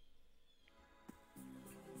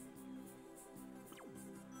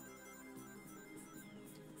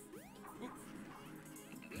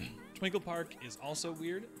 Twinkle Park is also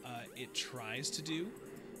weird. It tries to do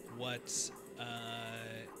what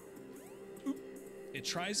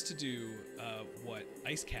what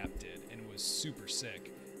Ice Cap did and was super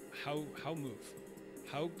sick. How move?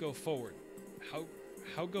 How go forward?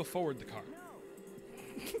 How go forward the car?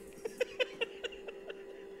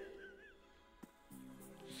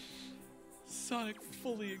 Sonic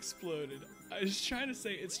fully exploded. I was trying to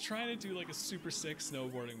say it's trying to do like a super sick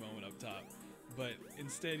snowboarding moment up top, but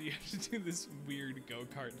instead you have to do this weird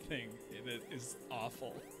go-kart thing that is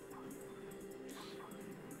awful.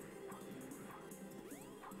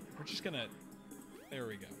 We're just gonna... There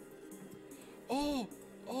we go. Oh!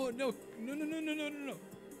 Oh, no! No.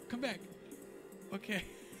 Come back. Okay.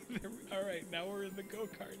 Alright, now we're in the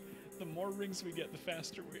go-kart. The more rings we get, the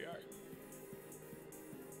faster we are.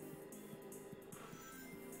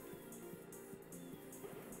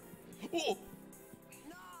 Oh!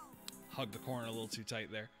 No! Hugged the corner a little too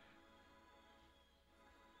tight there.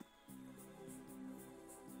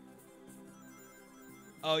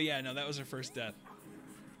 Oh yeah, no, that was her first death.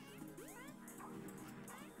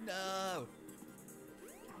 No!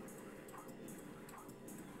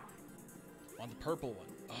 On the purple one.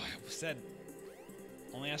 Oh, I said,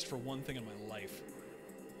 only asked for one thing in my life.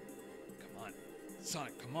 Come on.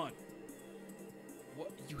 Sonic, come on.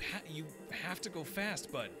 What? You have to go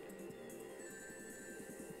fast, bud.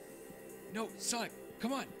 No, Sonic,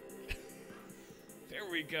 come on. There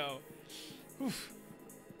we go. Oof.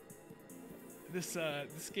 This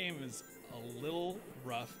game is a little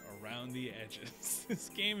rough around the edges. This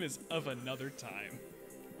game is of another time.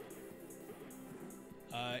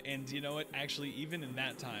 And you know what? Actually, even in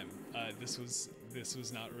that time, this was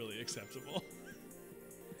not really acceptable.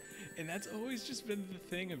 And that's always just been the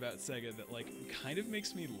thing about Sega that like kind of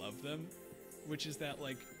makes me love them, which is that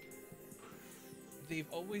like they've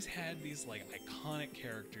always had these like iconic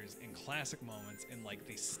characters and classic moments, and like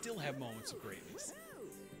they still have moments of greatness.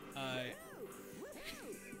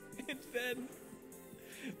 And then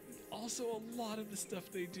also a lot of the stuff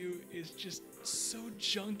they do is just so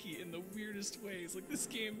junky in the weirdest ways. Like this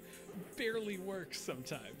game barely works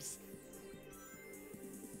sometimes.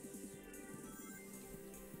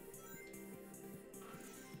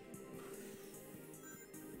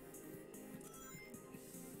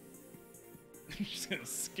 I'm just gonna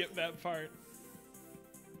skip that part.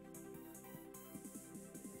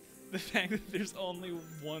 The fact that there's only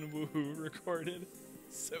one woohoo recorded,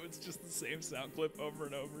 so it's just the same sound clip over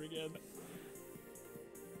and over again.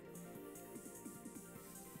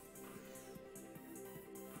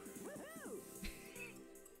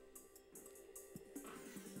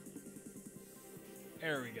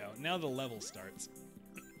 There we go. Now the level starts.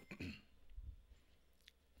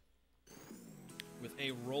 With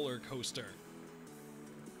a roller coaster.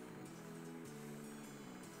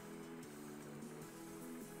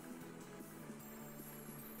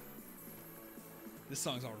 This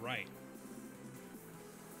song's all right.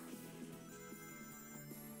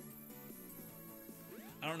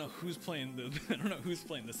 I don't know who's playing the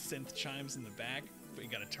synth chimes in the back, but you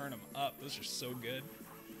gotta turn them up. Those are so good.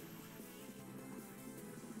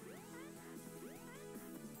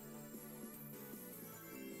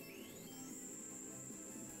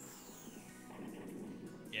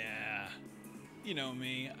 Yeah. You know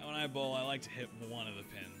me. When I bowl, I like to hit one of the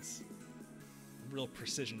pins. Real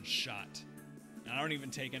precision shot. And I don't even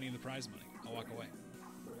take any of the prize money. I'll walk away.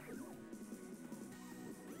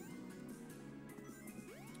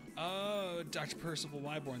 Oh, Dr. Percival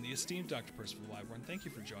Wyborn, the esteemed Dr. Percival Wyborn, thank you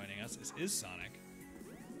for joining us. This is Sonic.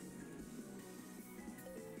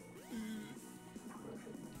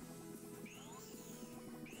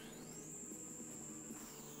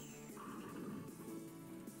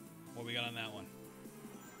 What we got on that one?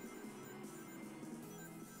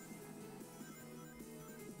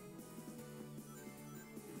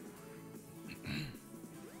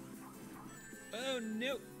 Oh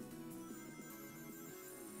no!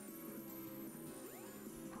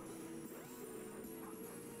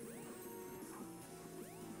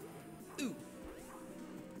 Ooh!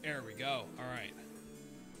 There we go. All right.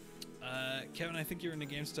 Kevin, I think you're into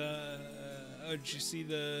GameStar. Oh, did you see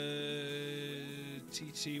the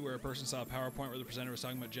TT where a person saw a PowerPoint where the presenter was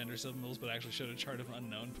talking about gender symbols but actually showed a chart of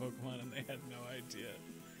unknown Pokemon and they had no idea?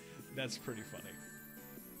 That's pretty funny.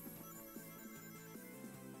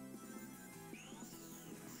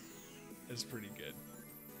 That's pretty good.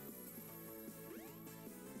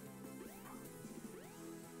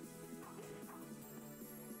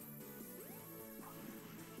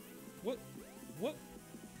 What? What?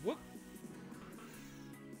 What?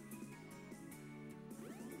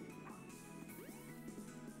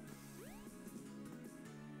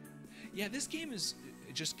 Yeah, this game is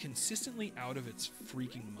just consistently out of its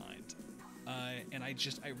freaking mind. And I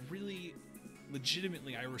really,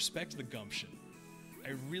 legitimately, I respect the gumption.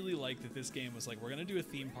 I really like that this game was like, we're going to do a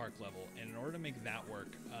theme park level, and in order to make that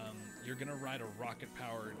work, you're going to ride a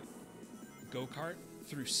rocket-powered go-kart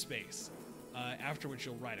through space, after which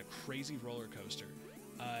you'll ride a crazy roller coaster,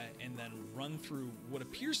 and then run through what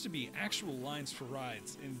appears to be actual lines for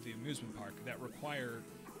rides in the amusement park that require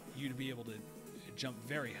you to be able to jump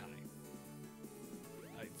very high.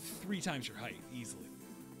 3 times your height, easily.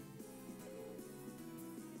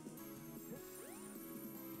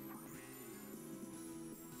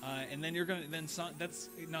 And then you're gonna that's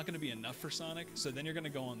not gonna be enough for Sonic, so then you're gonna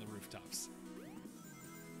go on the rooftops.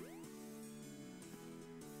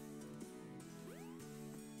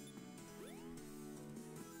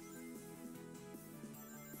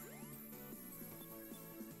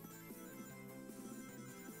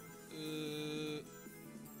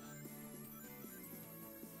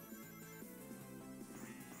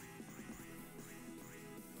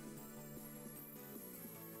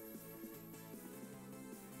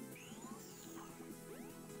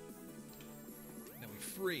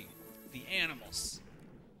 Free the animals.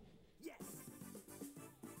 Yes.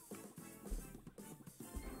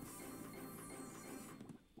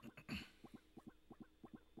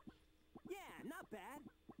 Yeah, not bad.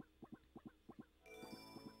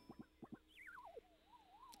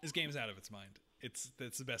 This game's out of its mind.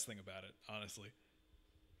 That's the best thing about it, honestly.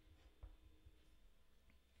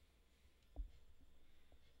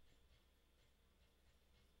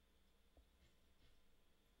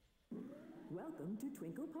 Welcome to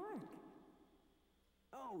Twinkle Park.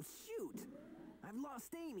 Oh, shoot! I've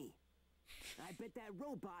lost Amy. I bet that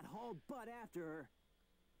robot hauled butt after her.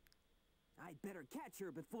 I'd better catch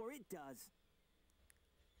her before it does.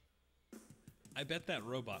 I bet that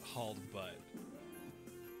robot hauled butt.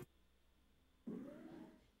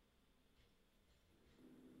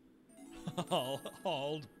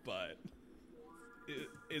 Hauled butt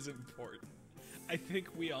is important. I think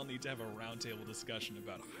we all need to have a roundtable discussion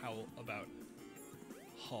about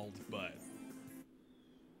hauled butt.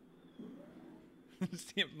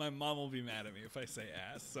 See, my mom will be mad at me if I say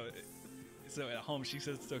ass. So at home she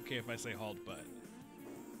says it's okay if I say hauled butt.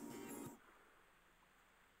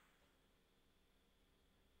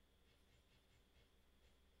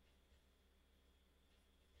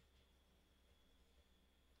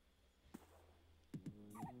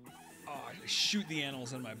 Oh, I shoot the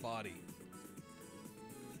animals in my body.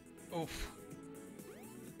 Oof.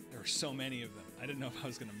 There were so many of them. I didn't know if I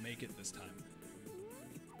was going to make it this time.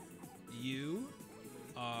 You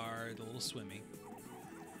are the little swimmy.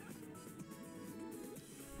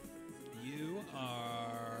 You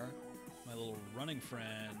are my little running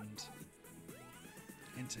friend.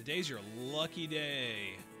 And today's your lucky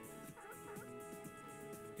day.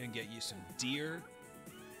 Gonna get you some deer.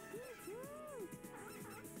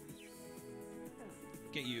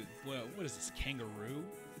 Get you, what is this, kangaroo?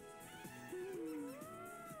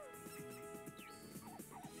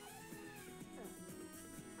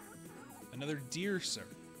 Another deer, sir.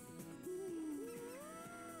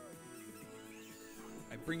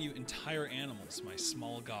 I bring you entire animals, my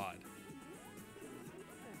small god.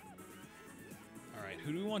 Alright,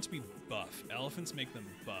 who do we want to be buff? Elephants make them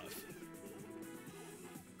buff.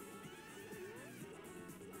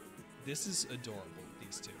 This is adorable,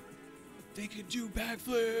 these two. They can do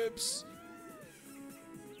backflips!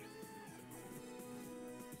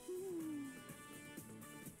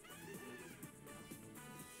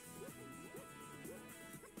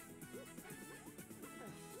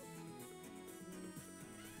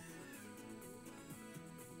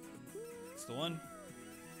 It's the one.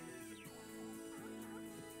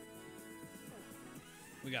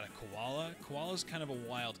 We got a koala. Koala's kind of a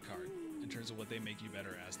wild card in terms of what they make you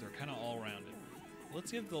better as. They're kind of all-rounded.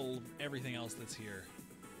 Let's give everything else that's here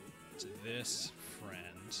to this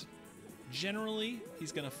friend. Generally,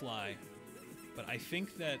 he's gonna fly, but I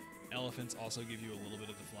think that elephants also give you a little bit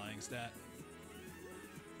of the flying stat.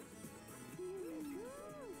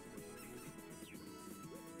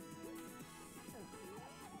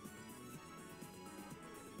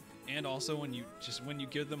 And also when you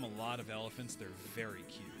give them a lot of elephants, they're very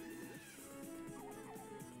cute.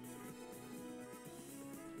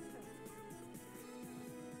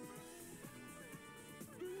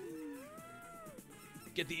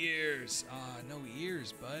 Get the ears. Ah, no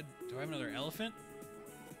ears, bud. Do I have another elephant?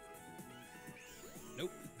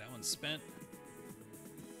 Nope, that one's spent.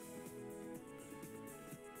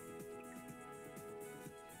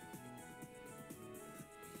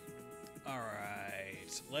 All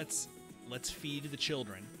right, let's feed the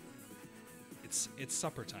children. It's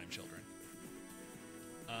supper time, children.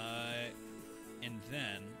 And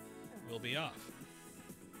then we'll be off.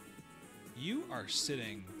 You are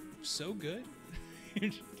sitting so good.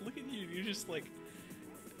 Look at you. You're just like,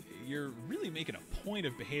 you're really making a point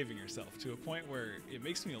of behaving yourself to a point where it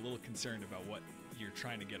makes me a little concerned about what you're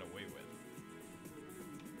trying to get away with.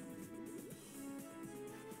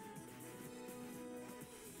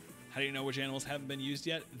 How do you know which animals haven't been used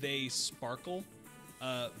yet? They sparkle,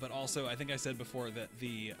 but also I think I said before that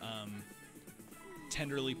the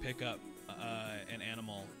tenderly pick up an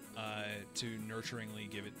animal to nurturingly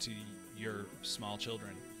give it to your small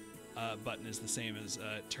children button is the same as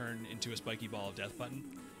turn into a spiky ball of death button.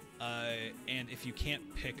 And if you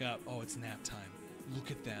can't pick up, oh, it's nap time.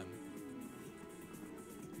 Look at them.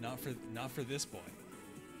 Not for this boy.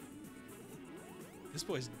 This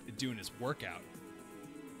boy's doing his workout.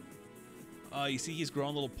 You see he's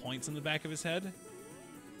growing little points in the back of his head?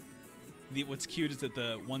 What's cute is that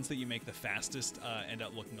the ones that you make the fastest end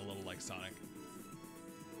up looking a little like Sonic.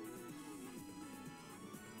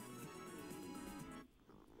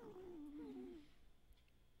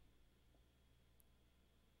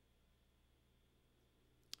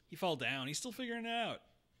 He fall down. He's still figuring it out.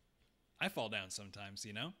 I fall down sometimes,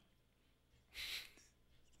 you know?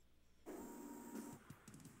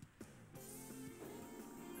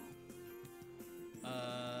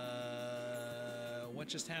 What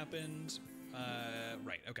just happened?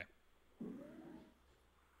 Right, okay.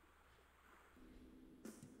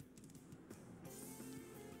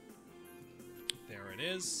 There it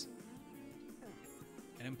is.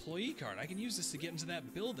 An employee card. I can use this to get into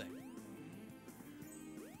that building.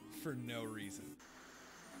 For no reason.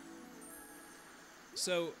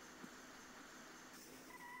 So,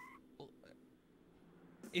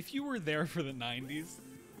 if you were there for the 90s,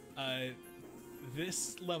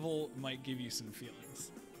 this level might give you some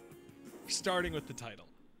feelings. Starting with the title.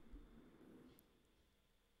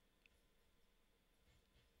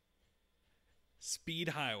 Speed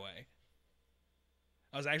Highway.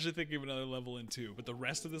 I was actually thinking of another level in 2, but the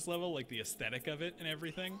rest of this level, like the aesthetic of it and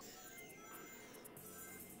everything,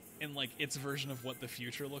 and like its version of what the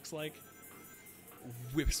future looks like,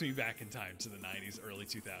 whips me back in time to the 90s, early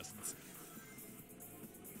 2000s.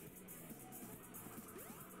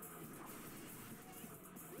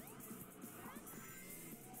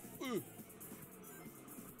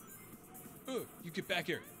 You get back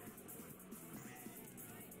here.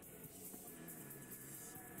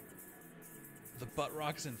 The butt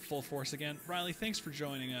rock's in full force again. Riley, thanks for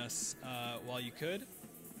joining us while you could.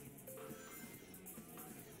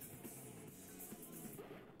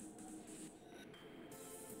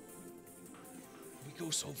 We go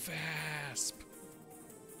so fast.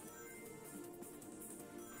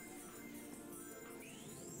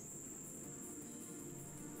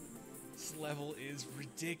 This level is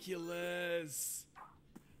ridiculous.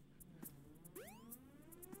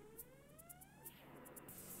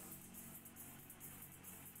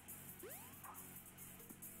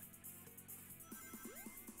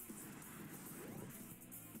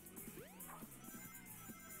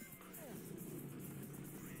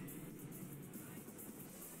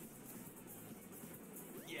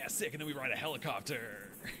 Yeah, sick, and then we ride a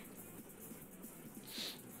helicopter.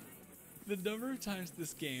 The number of times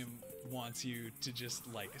this game wants you to just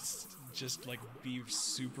like be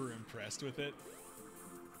super impressed with it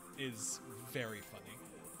is very funny.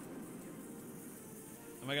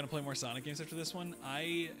 Am I gonna play more Sonic games after this one?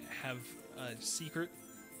 I have a secret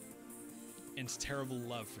and terrible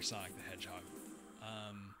love for Sonic the Hedgehog.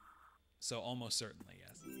 So almost certainly,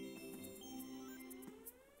 yes.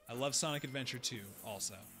 I love Sonic Adventure 2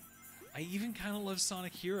 also. I even kind of love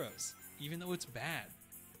Sonic Heroes, even though it's bad.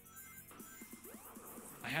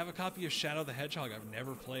 I have a copy of Shadow the Hedgehog I've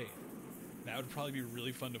never played. That would probably be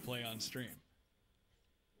really fun to play on stream.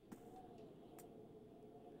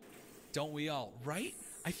 Don't we all, right?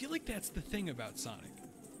 I feel like that's the thing about Sonic,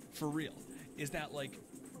 for real, is that like,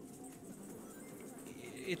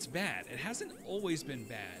 it's bad. It hasn't always been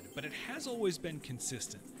bad, but it has always been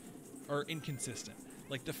consistent, or inconsistent.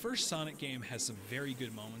 Like the first Sonic game has some very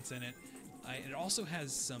good moments in it. It also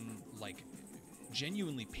has some like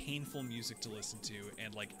genuinely painful music to listen to,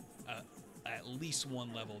 and like at least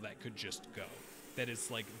one level that could just go, that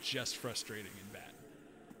is like just frustrating and bad.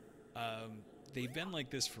 They've been like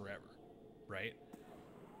this forever, right?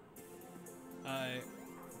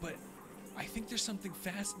 But I think there's something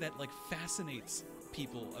that like fascinates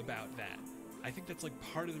people about that. I think that's like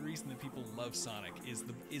part of the reason that people love Sonic is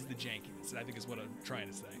the jankiness. I think is what I'm trying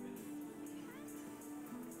to say.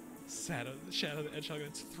 Shadow the Hedgehog,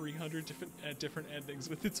 that's 300 different endings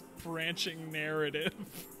with its branching narrative.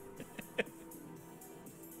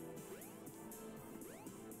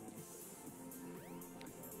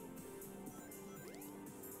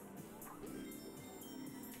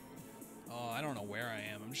 Oh, I don't know where I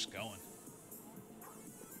am. I'm just going.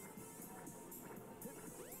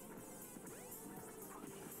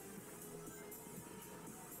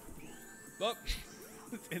 Oh,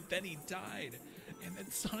 and then he died. And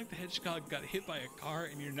then Sonic the Hedgehog got hit by a car,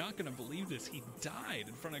 and you're not going to believe this. He died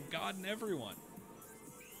in front of God and everyone.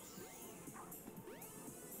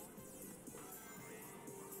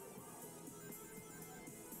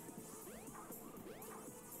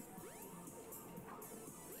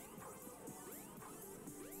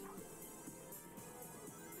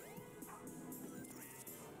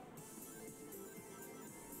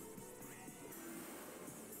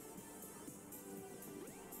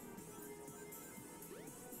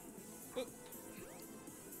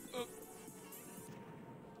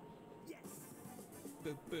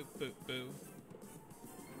 Boo, boo, boo, boo.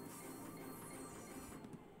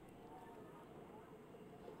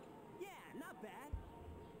 Yeah, not bad.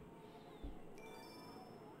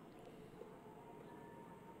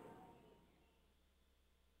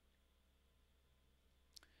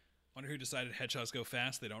 Wonder who decided hedgehogs go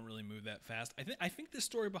fast. They don't really move that fast. I think the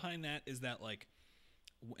story behind that is that, like,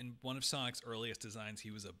 in one of Sonic's earliest designs, he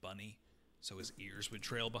was a bunny, so his ears would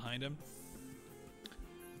trail behind him.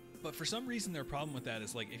 But for some reason, their problem with that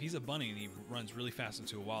is, like, if he's a bunny and he runs really fast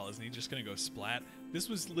into a wall, isn't he just going to go splat? This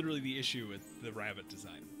was literally the issue with the rabbit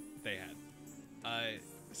design they had.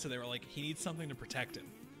 So they were like, he needs something to protect him.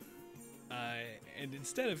 And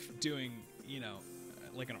instead of doing, you know,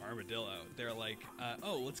 like an armadillo, they're like,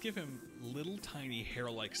 oh, let's give him little tiny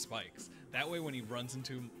hair-like spikes. That way when he runs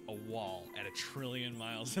into a wall at 1 trillion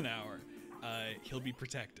miles an hour, he'll be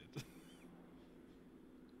protected.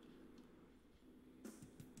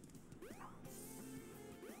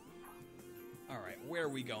 Alright, where are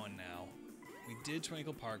we going now? We did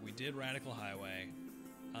Twinkle Park, we did Radical Highway.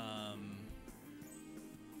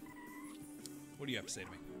 What do you have to say to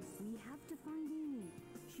me? We have to find Amy.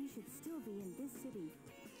 She should still be in this city.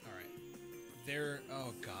 Alright.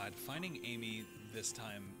 Oh god, finding Amy this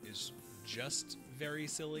time is just very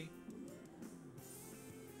silly.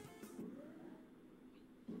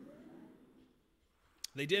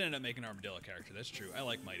 They did end up making an Armadillo character, that's true. I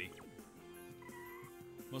like Mighty.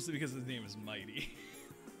 Mostly because his name is Mighty.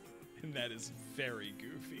 And that is very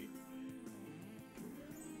goofy.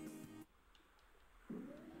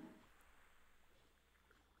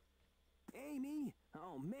 Amy?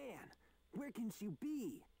 Oh man, where can she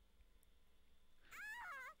be?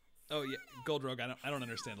 Oh yeah, Gold Rogue, I don't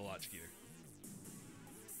understand the logic either.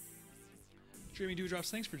 Dreamy Dewdrops,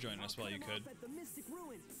 thanks for joining us while you could. At the Mystic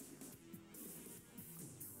Ruins.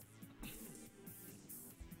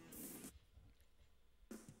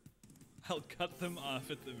 I'll cut them off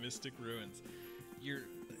at the Mystic Ruins.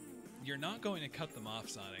 You're not going to cut them off,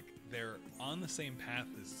 Sonic. They're on the same path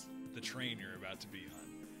as the train you're about to be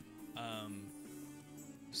on.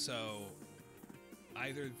 So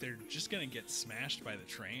either they're just gonna get smashed by the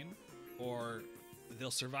train, or they'll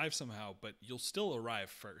survive somehow, but you'll still arrive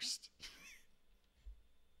first.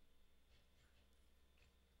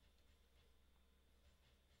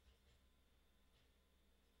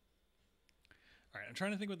 Alright, I'm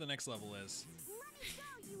trying to think what the next level is. Let me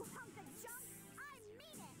go, you hunk of junk! I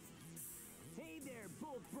mean it! Hey there,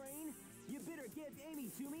 Bolt Brain. You better give Amy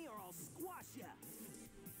to me or I'll squash ya.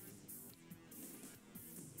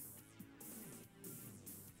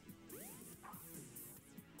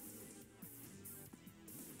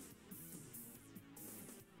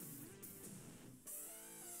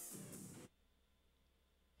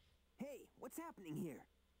 Hey, what's happening here?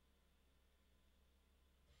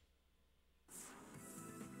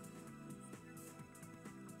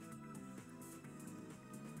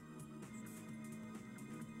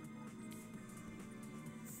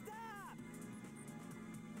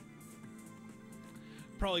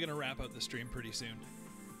 Probably gonna wrap up the stream pretty soon.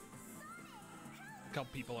 A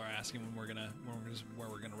couple people are asking when we're gonna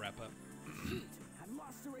wrap up. I've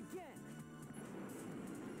lost her again.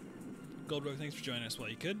 Gold Rogue, thanks for joining us while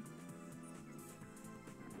you could.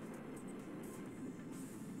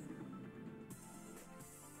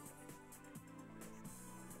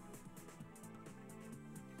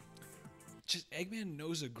 just Eggman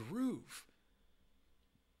knows a groove.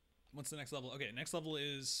 What's the next level? Okay, next level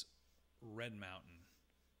is Red Mountain.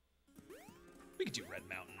 We could do Red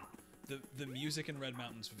Mountain. The music in Red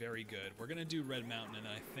Mountain's very good. We're gonna do Red Mountain, and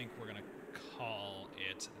I think we're gonna call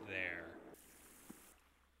it there.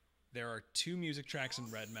 There are 2 music tracks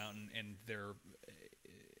in Red Mountain, and they're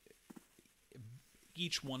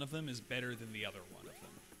each one of them is better than the other one of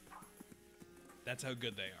them. That's how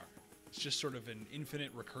good they are. It's just sort of an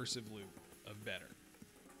infinite recursive loop of better.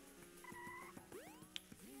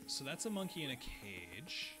 So that's a monkey in a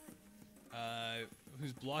cage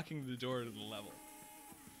who's blocking the door to the level.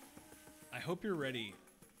 I hope you're ready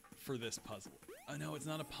for this puzzle. Oh no, it's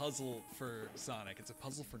not a puzzle for Sonic. It's a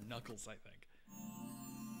puzzle for Knuckles, I think.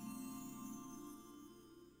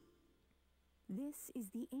 This is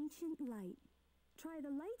the ancient light. Try the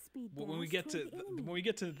light speed But dash when we get to toward the enemy. when we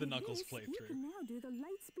get to the With Knuckles this, You playthrough, can now do the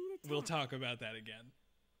light speed attack. we'll talk about that again.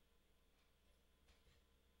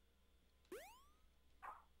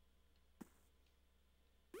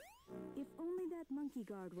 If only that monkey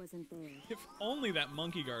guard wasn't there. If only that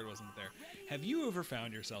monkey guard wasn't there. Have you ever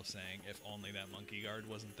found yourself saying, if only that monkey guard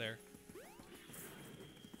wasn't there?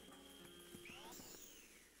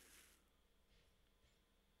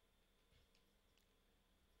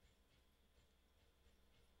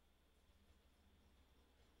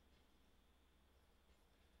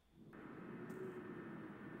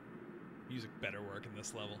 Music better work in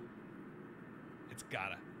this level. It's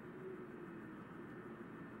gotta.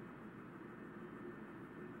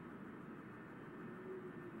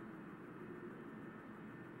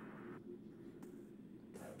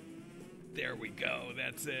 There we go,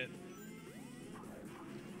 that's it.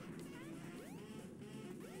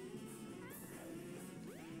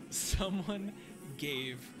 Someone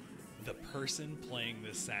gave the person playing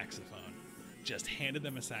this saxophone, just handed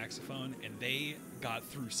them a saxophone, and they got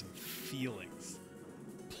through some feelings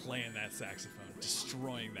playing that saxophone,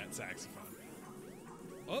 destroying that saxophone.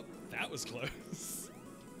 Oh, that was close.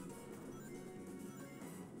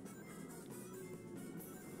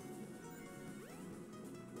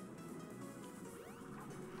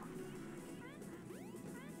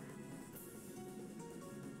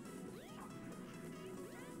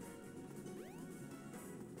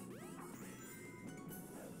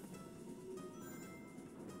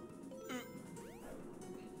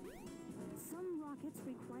 Some rockets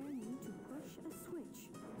require you to push a switch.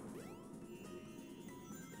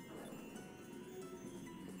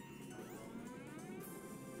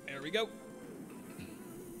 There we go.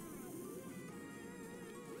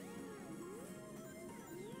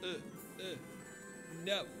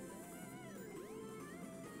 No.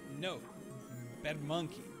 No. Bad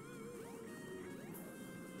monkey.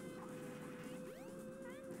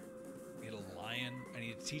 I need a lion. I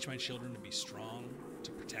need to teach my children to be strong,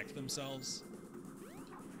 to protect themselves.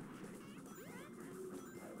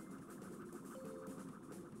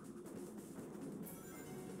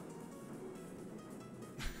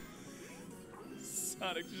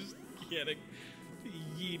 Sonic just getting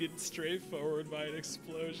yeeted straight forward by an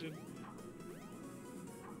explosion.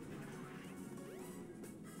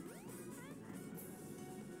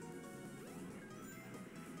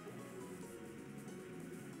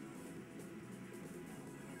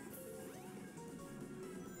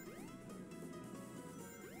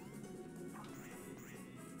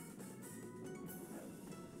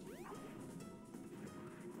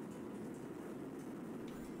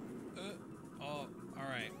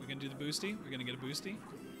 Do the boosty. We're gonna get a boosty.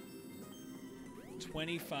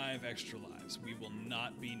 25 extra lives. We will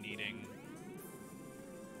not be needing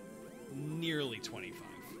nearly 25.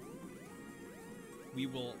 We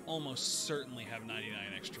will almost certainly have 99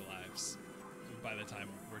 extra lives by the time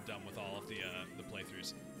we're done with all of the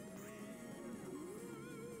playthroughs.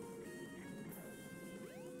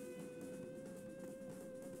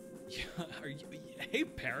 Yeah, hey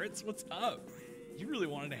parrots, what's up? You really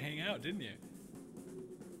wanted to hang out, didn't you?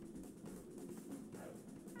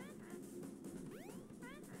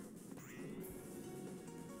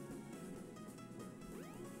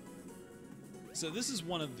 So this is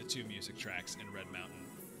one of the 2 music tracks in Red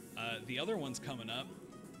Mountain. The other one's coming up,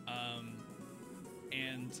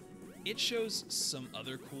 and it shows some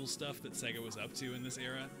other cool stuff that Sega was up to in this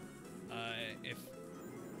era. If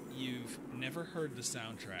you've never heard the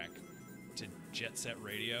soundtrack to Jet Set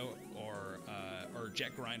Radio or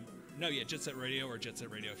Jet Set Radio or Jet Set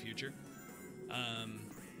Radio Future,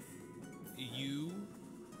 you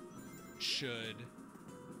should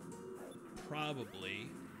probably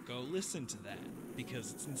go listen to that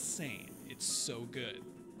because it's insane. It's so good.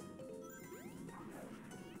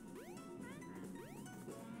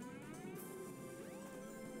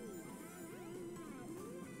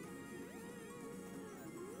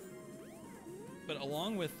 But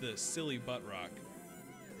along with the silly butt rock,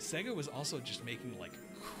 Sega was also just making like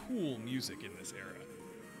cool music in this era.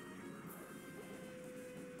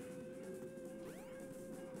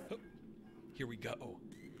 Oh, here we go.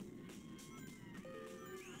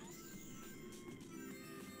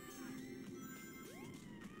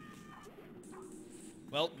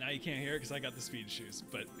 Well, now you can't hear it because I got the speed shoes,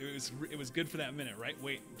 but it was good for that minute, right?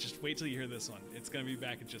 Just wait till you hear this one. It's gonna be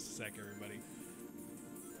back in just a sec, everybody.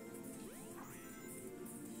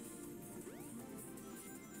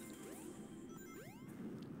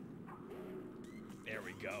 There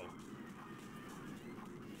we go.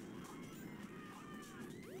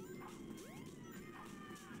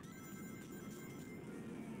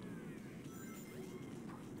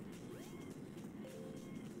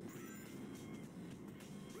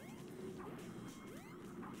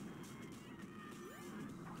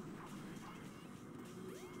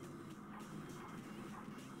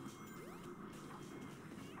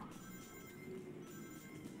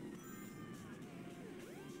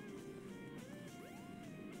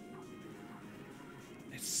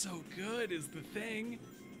 It's so good is the thing.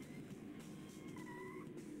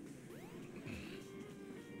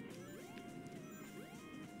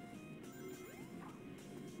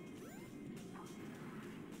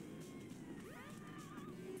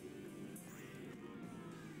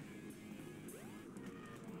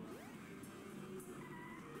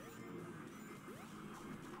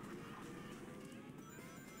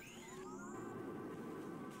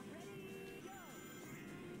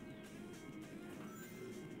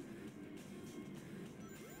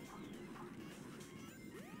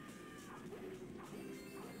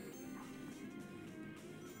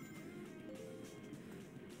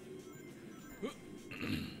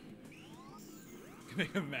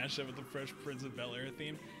 Make a mashup with the Fresh Prince of Bel-Air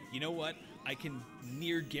theme. You know what? I can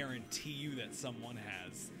near guarantee you that someone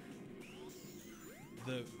has.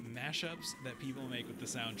 The mashups that people make with the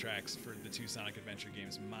soundtracks for the two Sonic Adventure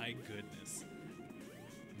games, my goodness.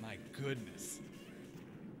 My goodness.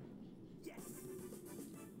 Yes.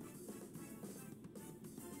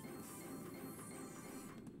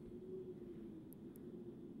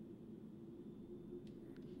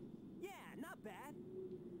 Yeah, not bad.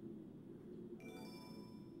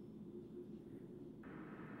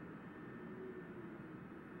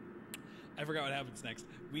 I forgot what happens next.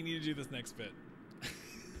 We need to do this next bit.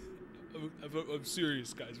 I'm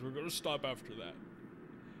serious, guys. We're going to stop after that.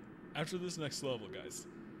 After this next level, guys.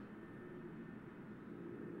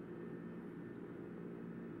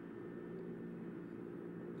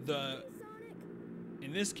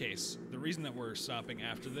 In this case, the reason that we're stopping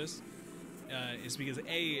after this is because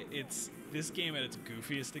A, it's this game at its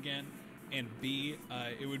goofiest again, and B,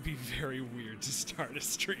 it would be very weird to start a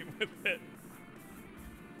stream with it.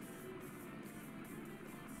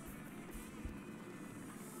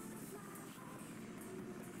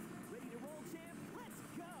 Ready to roll, champ? Let's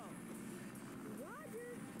go.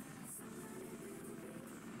 Roger.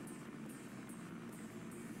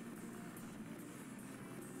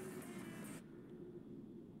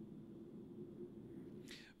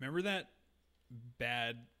 Remember that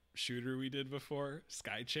bad shooter we did before,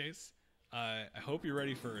 Sky Chase? I hope you're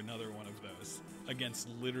ready for another one of those against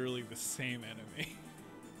literally the same enemy.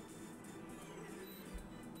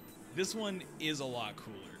 This one is a lot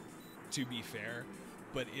cooler, to be fair,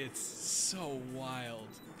 but it's so wild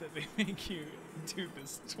that they make you do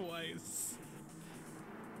this twice.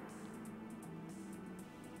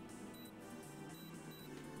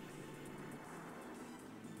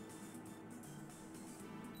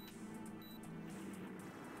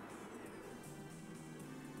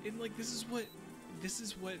 And like this is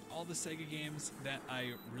what all the Sega games that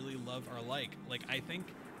I really love are like. Like I think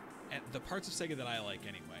at the parts of Sega that I like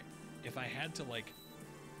anyway, if I had to like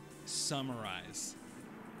summarize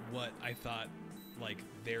what I thought like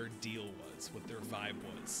their deal was, what their vibe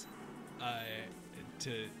was,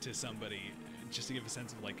 to somebody, just to give a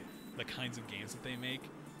sense of like the kinds of games that they make,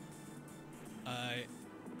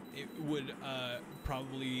 it would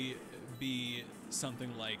probably be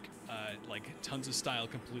something like Tons of Style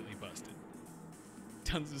completely busted.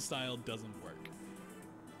 Tons of Style doesn't work.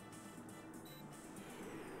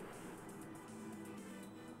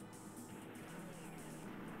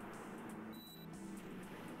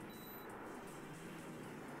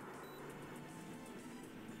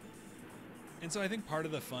 And so I think part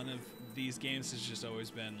of the fun of these games has just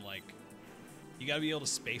always been like, you gotta be able to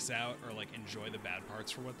space out or like enjoy the bad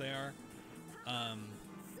parts for what they are.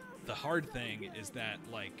 The hard thing is that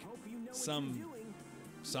like some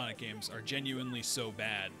Sonic games are genuinely so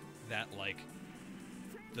bad that like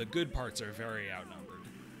the good parts are very outnumbered.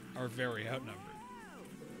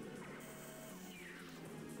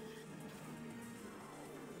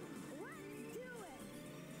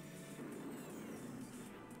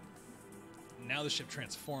 now the ship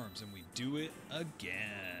transforms and we do it again.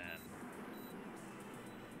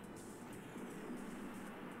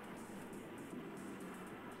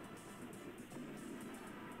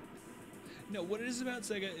 No, what it is about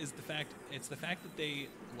Sega is the fact that they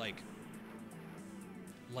like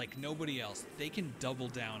nobody else, they can double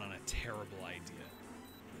down on a terrible idea.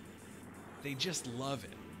 They just love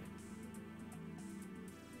it.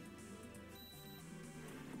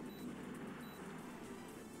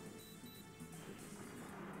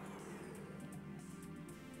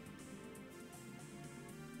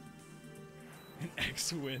 An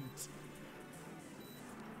X wins.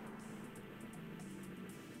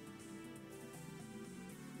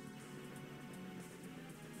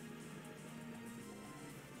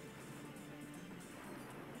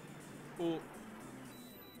 Oh.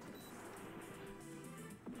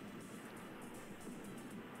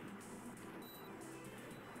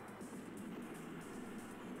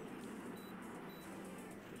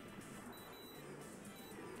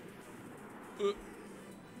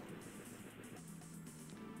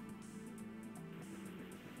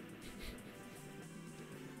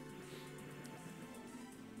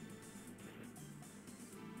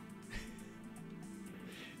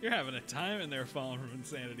 You're having a time in there falling from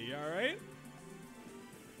insanity, all right?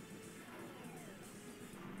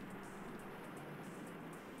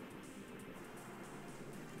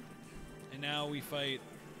 And now we fight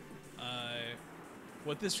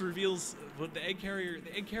what this reveals, what the egg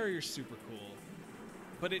carrier's super cool.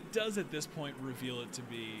 But it does at this point reveal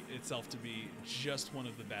itself to be just one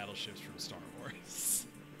of the battleships from Star Wars.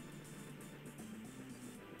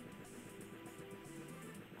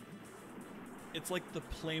 It's like the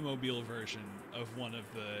Playmobil version of one of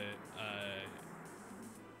the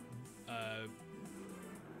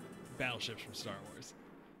battleships from Star Wars.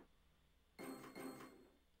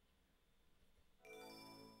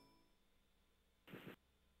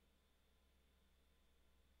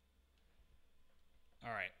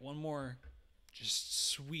 All right, one more just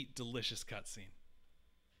sweet, delicious cutscene.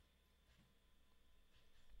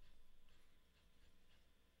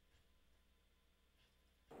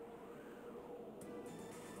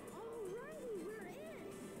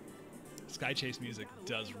 Sky Chase music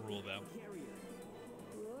does rule, though.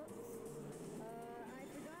 Whoops. I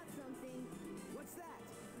forgot something. What's that?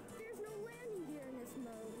 There's no landing gear in this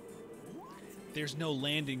mode. What? There's no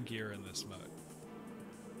landing gear in this mode.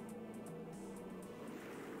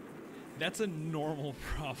 That's a normal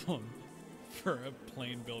problem for a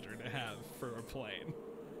plane builder to have for a plane.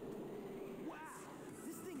 Wow,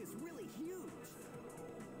 this thing is really huge.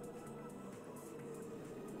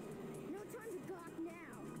 No time to gawk now.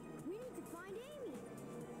 We need to find Amy.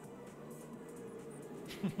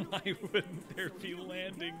 Why wouldn't there be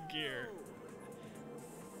landing gear?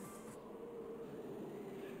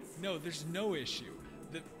 No, there's no issue.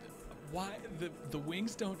 The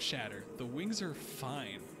wings don't shatter. The wings are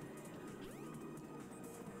fine.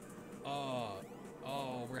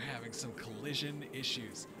 Oh, we're having some collision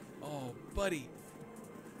issues. Oh, buddy.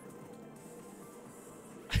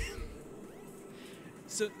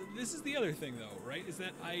 So this is the other thing, though, right? Is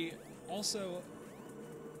that I also,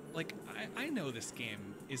 like, I know this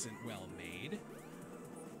game isn't well made.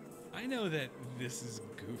 I know that this is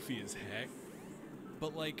goofy as heck.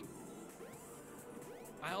 But, like,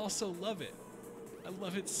 I also love it. I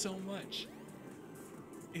love it so much.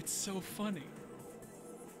 It's so funny.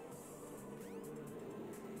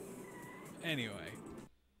 Anyway,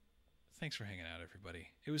 thanks for hanging out, everybody.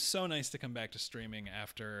 It was so nice to come back to streaming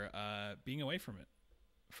after being away from it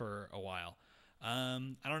for a while. I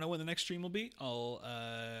don't know when the next stream will be. I'll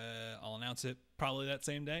announce it probably that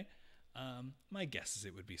same day. My guess is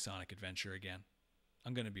it would be Sonic Adventure again.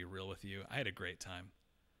 I'm going to be real with you. I had a great time.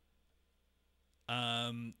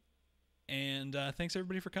 And thanks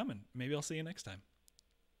everybody for coming. Maybe I'll see you next time.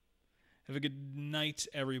 Have a good night,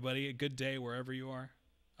 everybody. A good day wherever you are.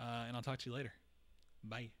 And I'll talk to you later.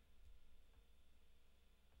 Bye.